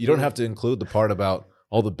to be, website. you don't have to include the part about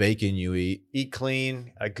all the bacon you eat Eat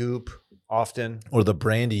clean, I goop often. or the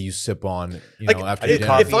brandy you sip on, Like, after I do dinner.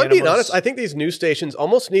 coffee if I'm being enemas. honest, I think these news stations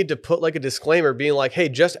almost need to put like a disclaimer being like, hey,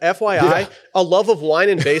 just FYI, Yeah. a love of wine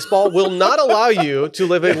and baseball will not allow you to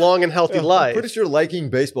live a long and healthy Yeah, life. I'm pretty sure liking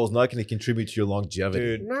baseball is not going to contribute to your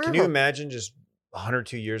longevity. Dude, can you imagine just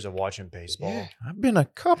 102 years of watching baseball? Yeah. I've been a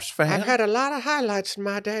Cubs fan. I've had a lot of highlights in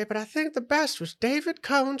my day, but I think the best was David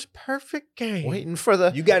Cohn's perfect game. waiting for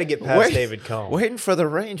the You got to get past Wait- David Cohn. waiting for the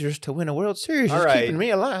Rangers to win a World Series All is right. keeping me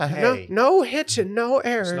alive. Hey. No hits and no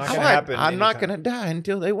errors. not I'm gonna happen I'm not anytime. going to die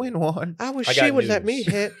until they win one. I wish I got she would let me news.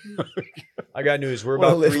 hit. I got news. We're Wanna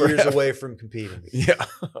about live 3 years forever. away from competing. Yeah.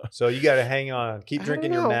 So you got to hang on. Keep I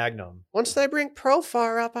drinking don't your know. Magnum. Once they bring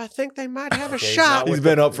Profar up, I think they might have a Okay, he's shot. not He's with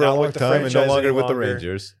been the- up for a not long with the time and no franchise longer any with the longer.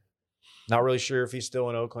 Rangers. Not really sure if he's still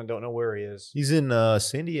in Oakland. Don't know where he is. He's in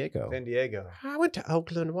San Diego. San Diego. I went to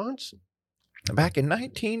Oakland once. Back in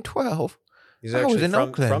 1912. He's I was actually in from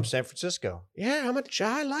Oakland. San Francisco. Yeah,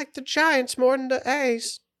 I like the Giants more than the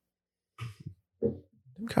A's.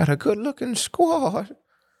 Got a good looking squad.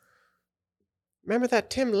 Remember that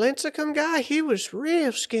Tim Lincecum guy? He was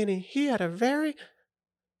real skinny. He had a very,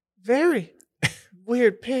 very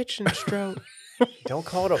weird pitching stroke. Don't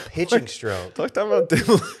call it a pitching stroke. Talk about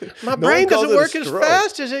My brain doesn't work as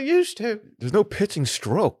fast as it used to. There's no pitching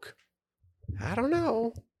stroke. I don't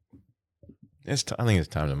know. I think it's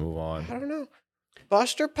time to move on. I don't know.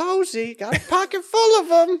 Buster Posey got a pocket full of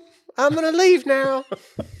them. I'm going to leave now.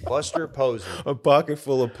 Buster Posey. A pocket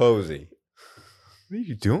full of Posey. What are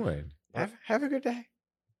you doing? Have a good day.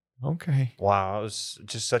 Okay. Wow, it was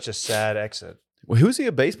just such a sad exit. Well, who's he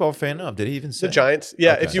a baseball fan of? Did he even say? The Giants.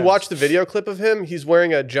 Yeah, Okay. if you watch the video clip of him, he's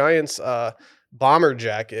wearing a Giants bomber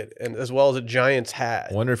jacket and as well as a Giants hat.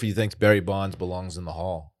 I wonder if he thinks Barry Bonds belongs in the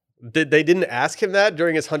Hall. They didn't ask him that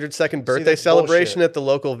during his 102nd birthday that's celebration bullshit. at the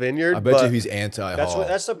local vineyard. I bet but- you he's anti-Hall.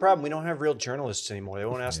 That's the problem. We don't have real journalists anymore. They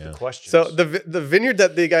won't ask Yeah. the questions. So the vineyard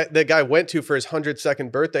that the guy went to for his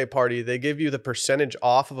 102nd birthday party, they give you the percentage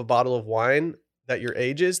off of a bottle of wine that your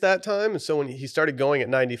age is that time. And so when he started going at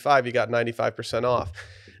 95, he got 95% off.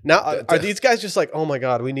 Now, are these guys just like, oh my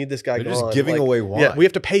God, we need this guy They're gone? just giving Like, away wine. Yeah, we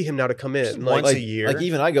have to pay him now to come in. Just Like, once a year. Like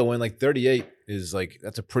even I go in, like 38 is like,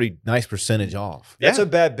 that's a pretty nice percentage off. That's Yeah. a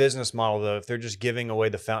bad business model, though. If they're just giving away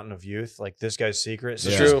the fountain of youth, like this guy's secret. So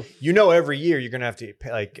Yeah. just- True. You know, every year you're gonna have to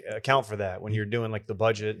like account for that when you're doing like the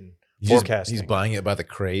budget and He's just- forecasting. He's buying it by the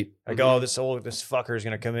crate, Like, oh, this fucker is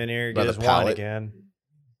gonna come in here and By get the his wine pallet. again.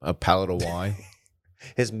 a pallet of wine.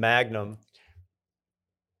 His Magnum.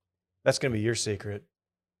 That's gonna be your secret.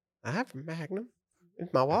 I have a Magnum.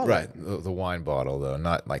 It's my wallet. Right. The wine bottle, though,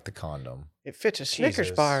 not like the condom. It fits a Snickers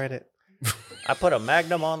Jesus. bar in it. I put a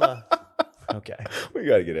Magnum on the. Okay. We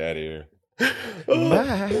got to get out of here. Oh.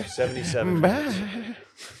 Bye. 77. Bye.